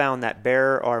have found that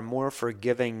bear are more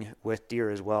forgiving with deer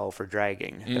as well for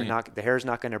dragging. The hair's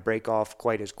not going to break off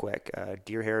quite as quick.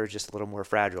 Deer hair is just a little more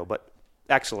fragile, but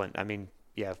excellent. I mean,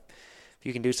 yeah. If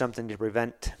you can do something to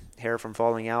prevent hair from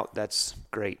falling out, that's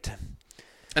great.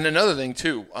 And another thing,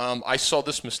 too, I saw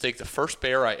this mistake. The first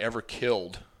bear I ever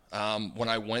killed, when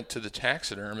I went to the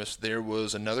taxidermist, there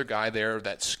was another guy there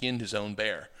that skinned his own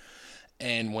bear.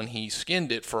 And when he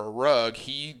skinned it for a rug,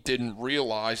 he didn't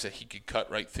realize that he could cut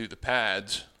right through the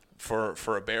pads for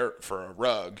a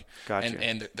rug. Gotcha.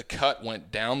 And the cut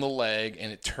went down the leg,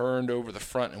 and it turned over the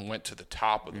front and went to the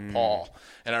top of the paw.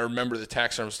 And I remember the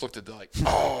taxidermist looked at it like,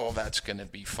 oh, that's going to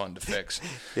be fun to fix.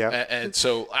 And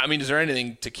so, I mean, is there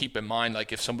anything to keep in mind,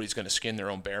 like if somebody's going to skin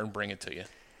their own bear and bring it to you?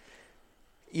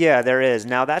 Yeah, there is.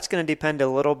 Now, that's going to depend a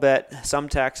little bit. Some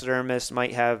taxidermists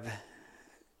might have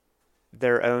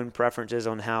their own preferences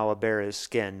on how a bear is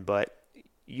skinned, but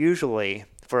usually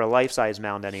for a life-size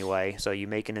mound anyway, so you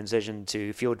make an incision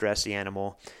to field dress the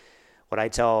animal. What I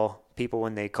tell people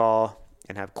when they call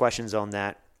and have questions on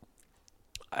that,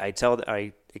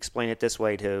 I explain it this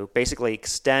way: to basically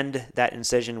extend that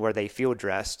incision where they field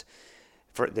dressed.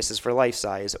 This is for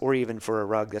life-size, or even for a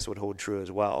rug, this would hold true as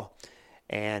well.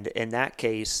 And in that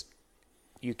case,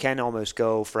 you can almost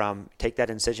go from take that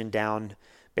incision down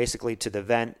basically to the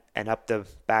vent and up the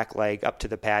back leg, up to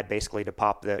the pad, basically to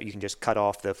pop you can just cut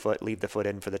off the foot, leave the foot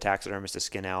in for the taxidermist to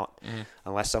skin out.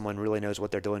 Unless someone really knows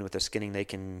what they're doing with the skinning, they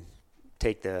can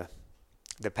take the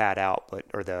pad out,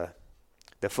 or the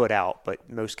foot out. But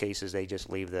in most cases, they just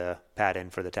leave the pad in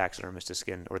for the taxidermist to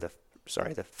skin, or the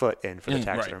foot in for the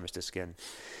taxidermist to skin.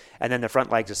 And then the front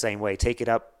leg's the same way. Take it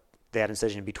up, that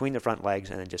incision between the front legs,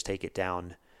 and then just take it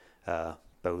down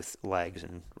both legs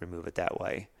and remove it that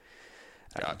way.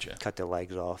 Gotcha. Cut the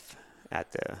legs off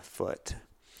at the foot.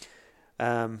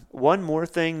 One more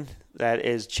thing that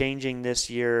is changing this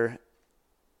year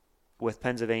with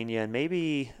Pennsylvania, and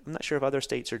maybe I'm not sure if other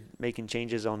states are making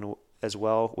changes on as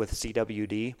well with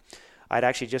CWD. I'd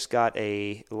actually just got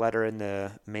a letter in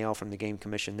the mail from the Game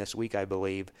Commission this week, I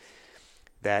believe,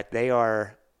 that they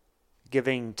are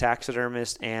giving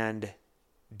taxidermists and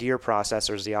deer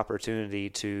processors the opportunity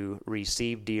to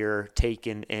receive deer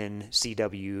taken in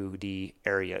CWD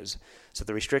areas. So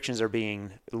the restrictions are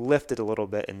being lifted a little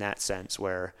bit in that sense,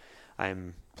 where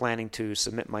I'm planning to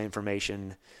submit my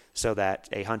information so that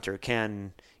a hunter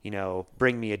can,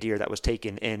 bring me a deer that was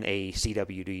taken in a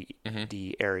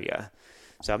CWD area.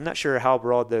 So I'm not sure how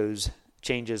broad those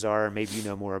changes are. Maybe you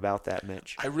know more about that,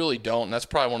 Mitch. I really don't, and that's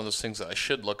probably one of those things that I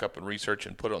should look up and research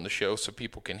and put on the show so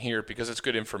people can hear it, because it's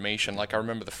good information. Like I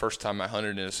remember the first time I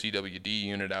hunted in a CWD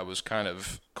unit, I was kind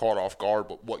of caught off guard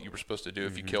with what you were supposed to do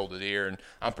if you killed a deer, and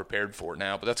I'm prepared for it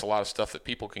now. But that's a lot of stuff that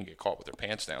people can get caught with their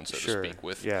pants down, so to speak,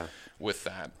 with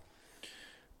that.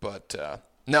 But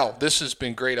no, this has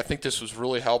been great. I think this was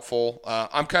really helpful.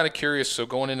 I'm kind of curious, so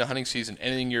going into hunting season,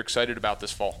 anything you're excited about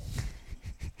this fall?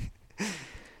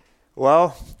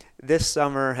 Well, this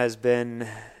summer has been,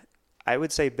 I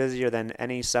would say, busier than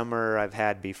any summer I've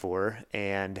had before,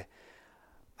 and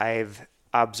I've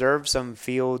observed some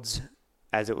fields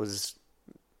as it was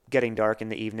getting dark in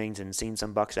the evenings and seen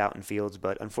some bucks out in fields,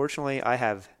 but unfortunately I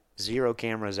have 0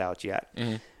 cameras out yet.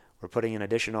 We're putting an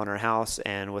addition on our house,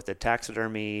 and with the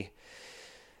taxidermy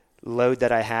load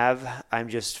that I have, I'm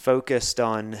just focused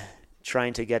on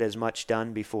trying to get as much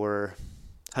done before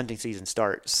hunting season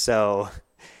starts. So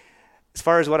as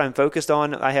far as what I'm focused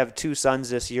on, I have 2 sons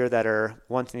this year that are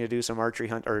wanting to do some archery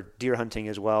hunt or deer hunting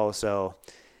as well. So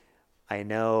I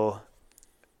know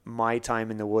my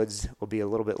time in the woods will be a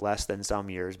little bit less than some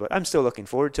years, but I'm still looking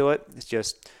forward to it. It's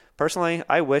just, personally,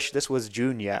 I wish this was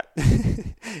June yet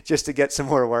just to get some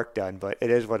more work done, but it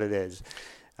is what it is.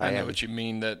 I know what you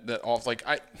mean. That off, like,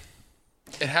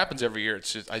 it happens every year.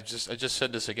 It's just, I just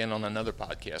said this again on another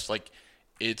podcast. Like,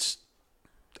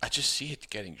 I just see it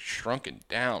getting shrunken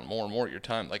down more and more at your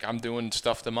time. Like, I'm doing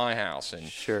stuff to my house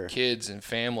and kids and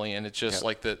family, and it's just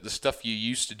like the stuff you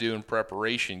used to do in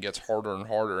preparation gets harder and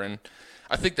harder. And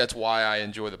I think that's why I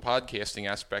enjoy the podcasting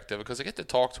aspect of it, because I get to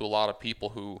talk to a lot of people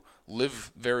who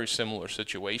live very similar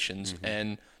situations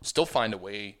and still find a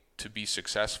way to be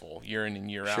successful year in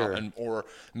and year out. And or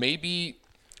maybe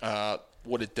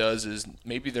what it does is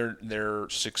maybe their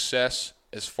success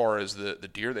as far as the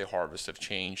deer they harvest have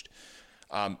changed.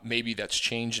 Maybe that's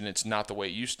changed and it's not the way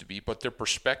it used to be, but their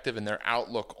perspective and their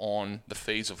outlook on the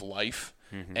phase of life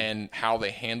and how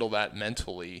they handle that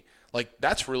mentally, like,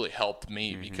 that's really helped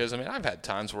me because, I mean, I've had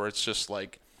times where it's just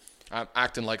like I'm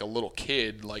acting like a little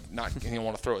kid, like not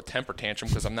want to throw a temper tantrum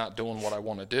because I'm not doing what I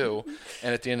want to do.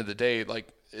 And at the end of the day, like,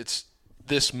 it's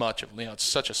this much of, it's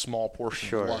such a small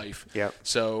portion of life.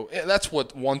 So that's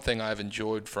one thing I've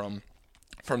enjoyed from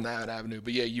that avenue.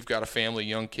 But yeah, you've got a family,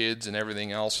 young kids and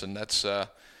everything else, and that's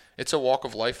it's a walk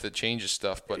of life that changes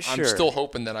stuff. But I'm still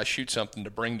hoping that I shoot something to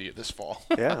bring to you this fall.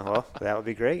 Yeah, well, that would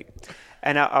be great.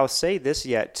 And I'll say this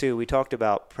yet too. We talked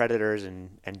about predators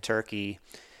and turkey.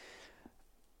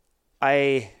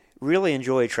 I really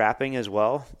enjoy trapping as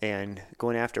well and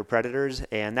going after predators,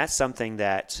 and that's something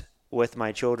that with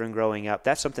my children growing up,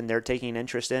 that's something they're taking an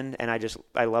interest in, and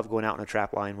I love going out on a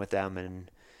trap line with them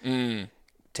and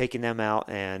taking them out.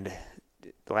 And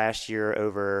last year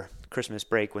over Christmas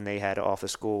break when they had off of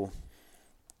school,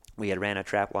 we had ran a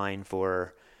trap line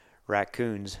for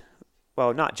raccoons.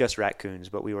 Well, not just raccoons,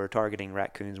 but we were targeting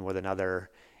raccoons more than other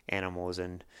animals.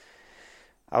 And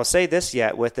I'll say this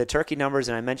yet, with the turkey numbers,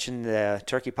 and I mentioned the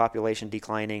turkey population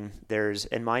declining, there's,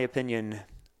 in my opinion,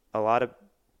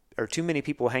 too many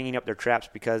people hanging up their traps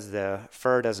because the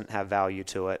fur doesn't have value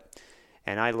to it.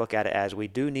 And I look at it as we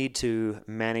do need to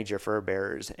manage your fur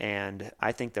bearers. And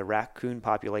I think the raccoon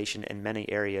population in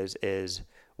many areas is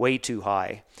way too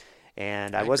high.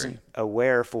 And I wasn't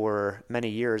aware for many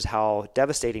years how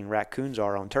devastating raccoons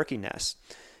are on turkey nests.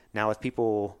 Now, with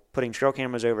people putting trail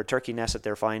cameras over turkey nests that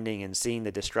they're finding and seeing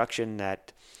the destruction,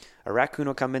 that a raccoon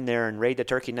will come in there and raid the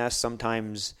turkey nest,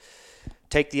 sometimes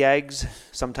take the eggs,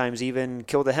 sometimes even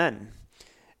kill the hen.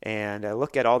 And I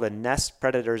look at all the nest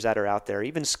predators that are out there.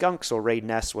 Even skunks will raid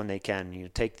nests when they can. You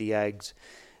take the eggs.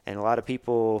 And a lot of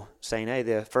people saying, hey,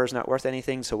 the fur's not worth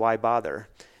anything, so why bother?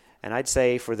 And I'd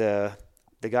say for the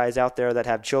guys out there that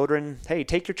have children, hey,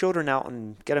 take your children out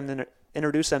and get them to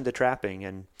introduce them to trapping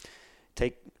and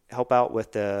help out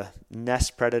with the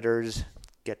nest predators,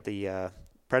 get the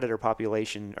predator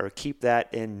population, or keep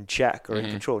that in check or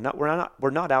in control. We're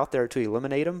not out there to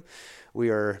eliminate them. We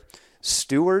are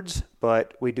stewards,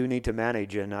 but we do need to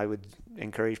manage, and I would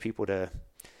encourage people to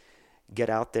get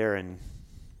out there and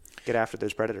get after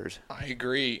those predators. I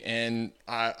agree, and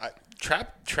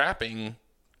trapping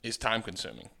is time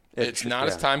consuming. It's not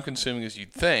as time consuming as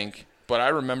you'd think, but I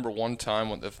remember one time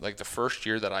when the first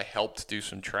year that I helped do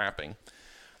some trapping,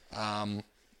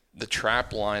 the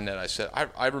trap line that I set,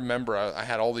 I remember I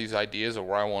had all these ideas of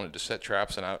where I wanted to set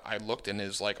traps, and I looked, and it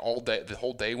was like the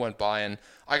whole day went by, and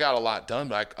I got a lot done,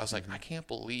 but I was like, I can't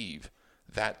believe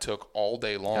that took all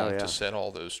day long to set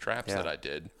all those traps that I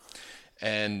did.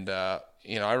 And,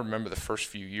 I remember the first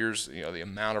few years, the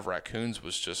amount of raccoons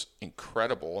was just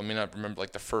incredible. I mean, I remember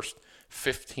like the first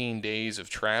 15 days of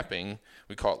trapping,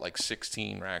 we caught like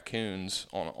 16 raccoons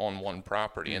on one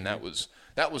property, and that was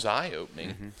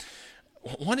eye-opening.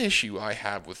 One issue I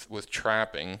have with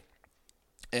trapping,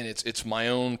 and it's my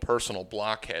own personal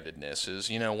blockheadedness, is,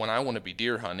 when I want to be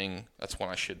deer hunting, that's when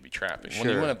I should be trapping. When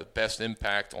you want to have the best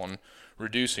impact on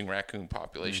reducing raccoon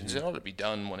populations, it ought to be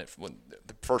done when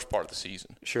the first part of the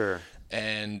season.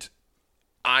 And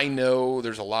I know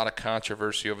there's a lot of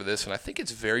controversy over this, and I think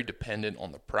it's very dependent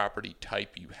on the property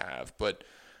type you have. But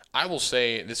I will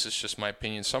say, this is just my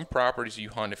opinion, some properties you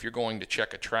hunt, if you're going to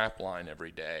check a trap line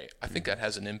every day, I think that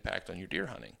has an impact on your deer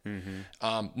hunting.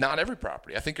 Not every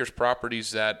property. I think there's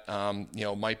properties that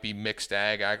might be mixed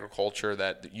agriculture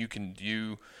that you can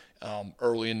do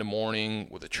early in the morning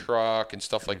with a truck and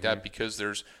stuff like that, because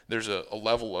there's a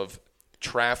level of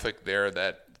traffic there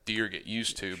that deer get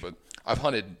used to. But I've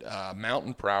hunted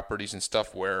mountain properties and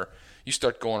stuff where you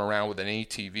start going around with an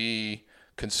ATV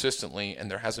consistently and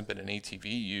there hasn't been an ATV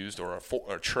used or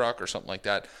a truck or something like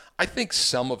that, I think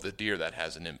some of the deer that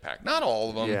has an impact. Not all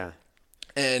of them. Yeah.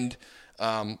 And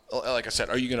like I said,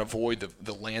 are you going to avoid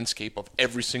the landscape of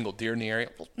every single deer in the area?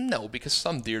 Well, no, because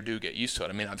some deer do get used to it.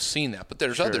 I mean, I've seen that, but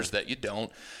there's others that you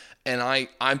don't. And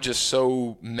I'm just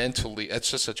so mentally, it's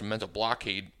just such a mental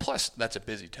blockade. Plus, that's a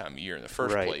busy time of year in the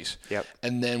first place. Yep.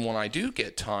 And then when I do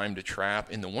get time to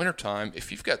trap in the wintertime,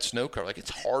 if you've got snow cover, like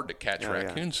it's hard to catch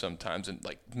raccoons sometimes and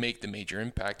like make the major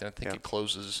impact. And I think it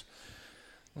closes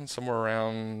somewhere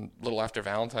around a little after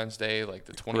Valentine's Day, like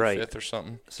the 25th or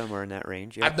something. Somewhere in that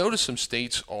range, yeah. I've noticed some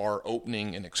states are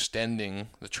opening and extending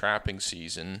the trapping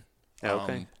season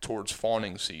towards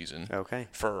fawning season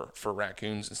for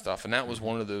raccoons and stuff. And that was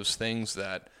one of those things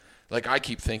that, like, I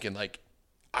keep thinking, like,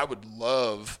 I would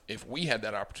love if we had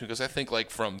that opportunity, because I think,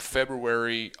 like, from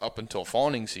February up until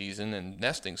fawning season and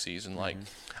nesting season, like,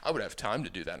 I would have time to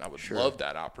do that, and I would love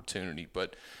that opportunity.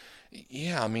 But,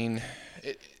 yeah, I mean,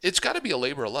 it's got to be a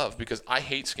labor of love, because I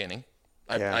hate skinning.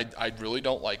 I really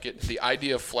don't like it. The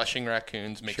idea of fleshing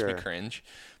raccoons makes me cringe.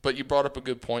 But you brought up a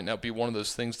good point. That would be one of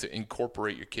those things to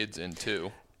incorporate your kids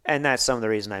into. And that's some of the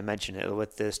reason I mentioned it.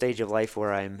 With the stage of life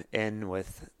where I'm in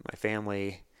with my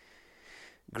family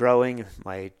growing,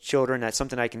 my children, that's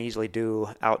something I can easily do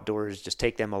outdoors. Just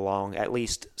take them along at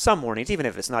least some mornings, even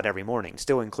if it's not every morning.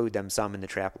 Still include them some in the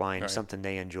trap line, something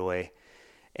they enjoy.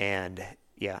 And,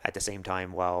 at the same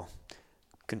time while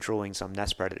controlling some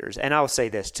nest predators. And I'll say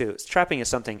this too. Trapping is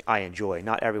something I enjoy.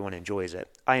 Not everyone enjoys it.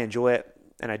 I enjoy it,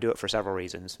 and I do it for several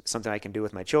reasons. It's something I can do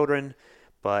with my children,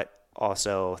 but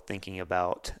also thinking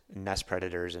about nest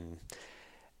predators. And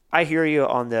I hear you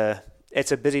on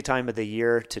it's a busy time of the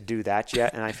year to do that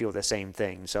yet, and I feel the same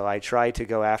thing. So I try to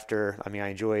go after, I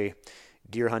enjoy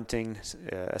deer hunting,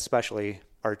 especially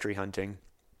archery hunting,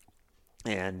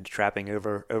 and trapping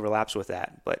overlaps with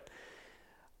that. But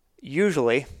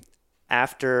usually,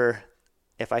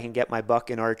 if I can get my buck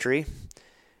in archery,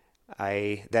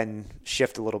 I then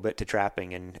shift a little bit to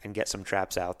trapping and get some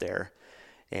traps out there.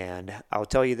 And I'll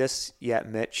tell you this yet,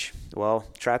 Mitch. Well,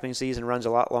 trapping season runs a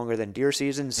lot longer than deer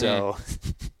season, so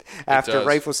after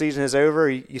rifle season is over,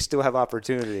 you still have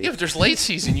opportunity. Yeah, but there's late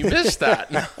season. You missed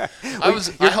that.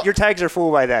 Your tags are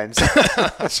full by then. So.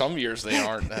 Some years they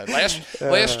aren't.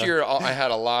 Last year I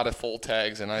had a lot of full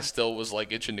tags, and I still was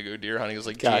like itching to go deer hunting. It was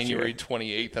like January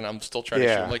 28th, and I'm still trying to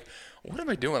shoot. I'm like, what am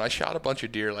I doing? I shot a bunch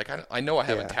of deer. Like I know I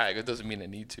have a tag. It doesn't mean I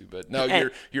need to, but no,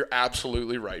 you're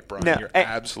absolutely right, Brian. You're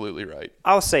absolutely right.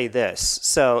 I'll say this.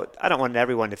 So I don't want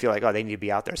everyone to feel like, they need to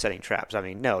be out there setting traps. I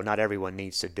mean, no, not everyone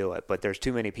needs to do it, but there's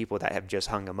too many people that have just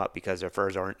hung them up because their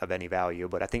furs aren't of any value.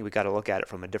 But I think we got to look at it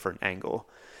from a different angle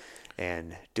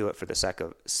and do it for the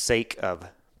sake of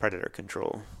predator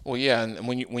control. Well, yeah, and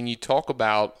when you talk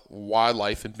about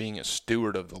wildlife and being a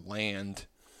steward of the land,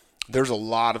 there's a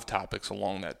lot of topics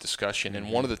along that discussion,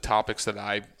 and one of the topics that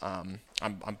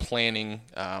I'm planning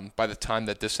by the time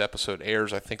that this episode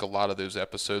airs, I think a lot of those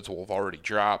episodes will have already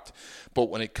dropped. But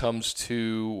when it comes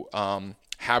to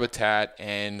habitat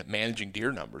and managing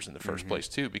deer numbers in the first place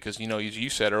too, because as you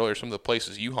said earlier, some of the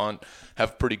places you hunt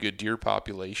have pretty good deer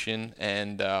population,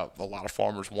 and a lot of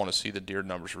farmers want to see the deer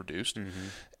numbers reduced.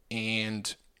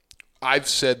 And I've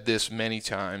said this many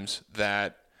times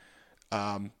that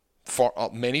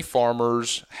many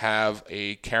farmers have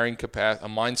a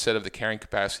mindset of the carrying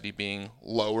capacity being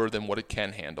lower than what it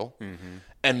can handle,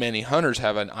 and many hunters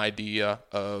have an idea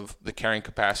of the carrying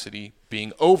capacity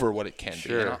being over what it can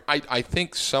be. And I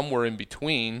think somewhere in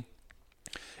between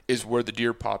is where the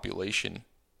deer population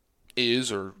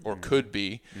is or could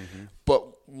be.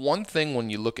 But one thing when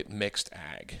you look at mixed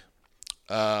ag,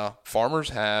 farmers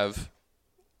have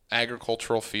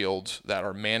agricultural fields that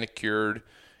are manicured,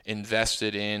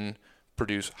 invested in,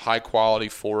 produce high quality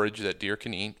forage that deer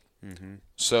can eat.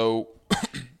 So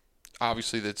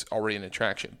obviously that's already an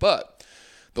attraction. But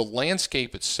the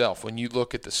landscape itself, when you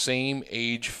look at the same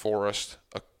age forest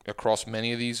across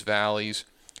many of these valleys,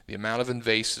 the amount of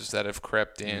invasives that have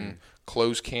crept in,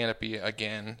 closed canopy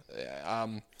again,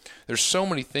 there's so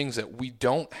many things that we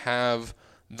don't have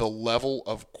the level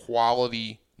of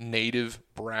quality native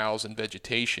browse and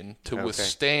vegetation to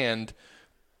withstand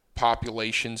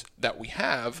populations that we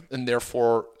have, and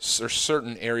therefore there's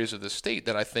certain areas of the state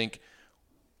that I think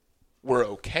we're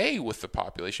okay with the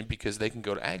population because they can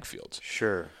go to ag fields.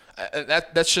 Sure.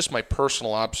 That's just my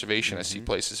personal observation. I see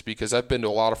places because I've been to a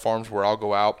lot of farms where I'll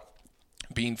go out,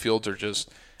 bean fields are just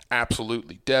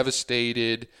absolutely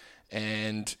devastated,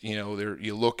 and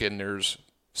you look and there's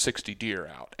 60 deer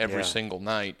out every single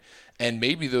night, and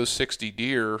maybe those 60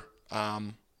 deer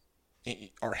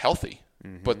are healthy.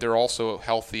 But they're also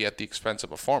healthy at the expense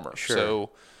of a farmer. Sure.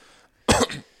 So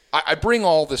I bring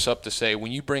all this up to say,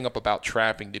 when you bring up about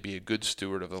trapping to be a good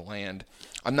steward of the land,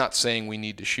 I'm not saying we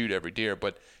need to shoot every deer,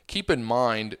 but keep in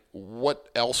mind, what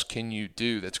else can you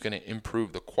do that's going to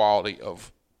improve the quality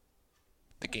of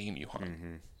the game you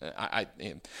hunt?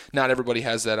 Not everybody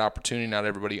has that opportunity. Not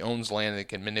everybody owns land that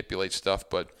can manipulate stuff,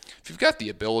 but if you've got the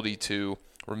ability to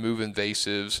remove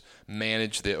invasives,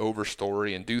 manage the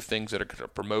overstory, and do things that are going to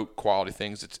promote quality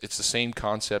things, it's the same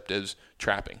concept as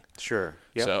trapping. Sure.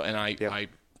 Yep. So, and I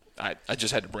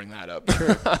just had to bring that up.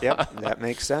 Sure. Yep, that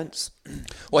makes sense.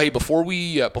 Well, hey, before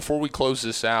we close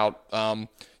this out,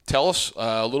 tell us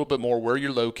a little bit more where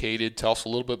you're located. Tell us a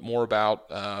little bit more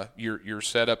about your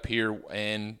setup here,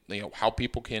 and how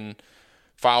people can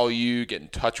follow you, get in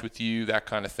touch with you, that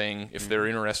kind of thing, if they're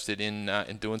interested in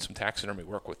doing some taxidermy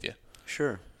work with you.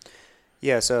 Sure.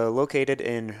 Yeah, so located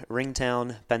in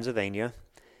Ringtown, Pennsylvania,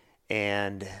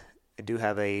 and I do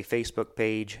have a Facebook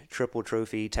page, Triple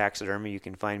Trophy Taxidermy. You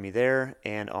can find me there,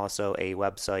 and also a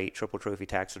website,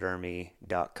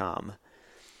 tripletrophytaxidermy.com.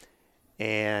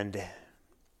 And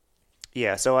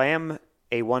yeah, so I am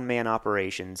a one-man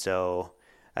operation, so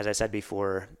as I said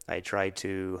before, I try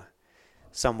to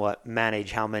somewhat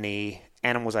manage how many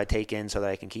animals I take in so that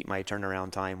I can keep my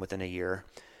turnaround time within a year.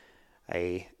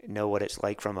 I know what it's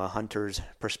like from a hunter's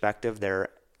perspective. They're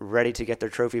ready to get their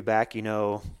trophy back,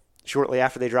 shortly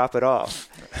after they drop it off.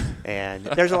 And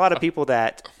there's a lot of people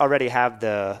that already have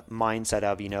the mindset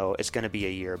of, it's going to be a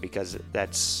year, because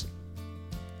that's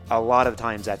a lot of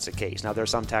times that's the case. Now, there's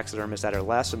some taxidermists that are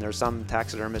less, and there's some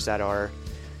taxidermists that are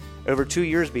over 2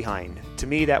 years behind. To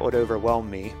me, that would overwhelm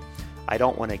me. I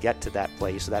don't want to get to that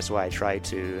place, so that's why I try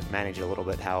to manage a little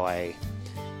bit how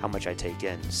much I take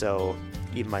in. So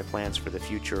even my plans for the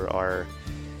future are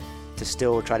to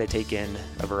still try to take in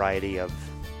a variety of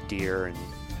deer, and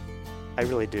I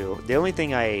really do. The only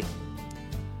thing I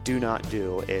do not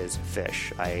do is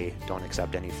fish. I don't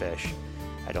accept any fish.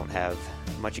 I don't have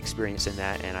much experience in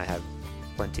that, and I have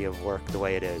plenty of work the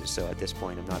way it is, so at this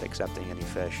point I'm not accepting any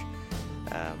fish.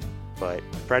 But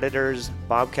predators,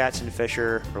 bobcats, and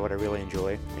fisher are what I really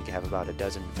enjoy. I think I have about a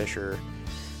dozen fisher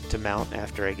to mount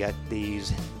after I get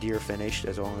these deer finished,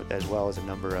 as well as a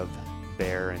number of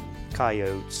bear and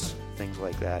coyotes, things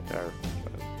like that, or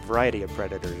a variety of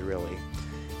predators really.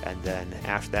 And then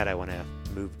after that I want to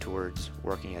move towards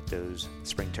working at those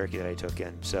spring turkey that I took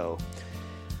in. So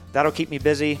that'll keep me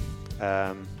busy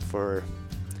for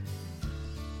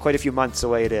quite a few months the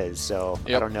way it is. So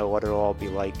I don't know what it'll all be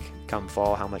like come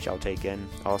fall, how much I'll take in.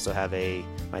 I also have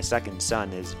my second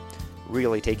son is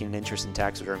really taking an interest in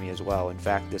taxidermy as well. In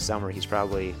fact, this summer he's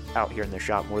probably out here in the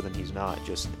shop more than he's not.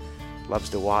 Just loves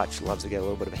to watch, loves to get a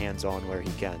little bit of hands-on where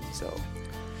he can. So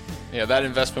yeah, that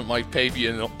investment might pay you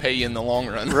in the long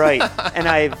run. Right. And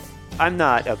I'm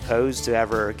not opposed to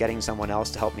ever getting someone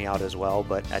else to help me out as well,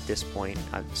 but at this point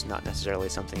it's not necessarily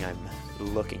something I'm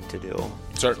looking to do.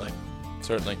 Certainly.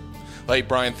 Hey,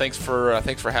 Brian, thanks for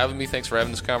having me. Thanks for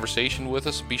having this conversation with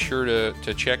us. Be sure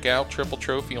to check out Triple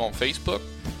Trophy on Facebook.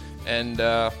 And,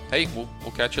 hey,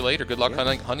 we'll catch you later. Good luck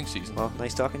hunting season. Well,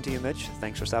 nice talking to you, Mitch.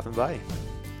 Thanks for stopping by.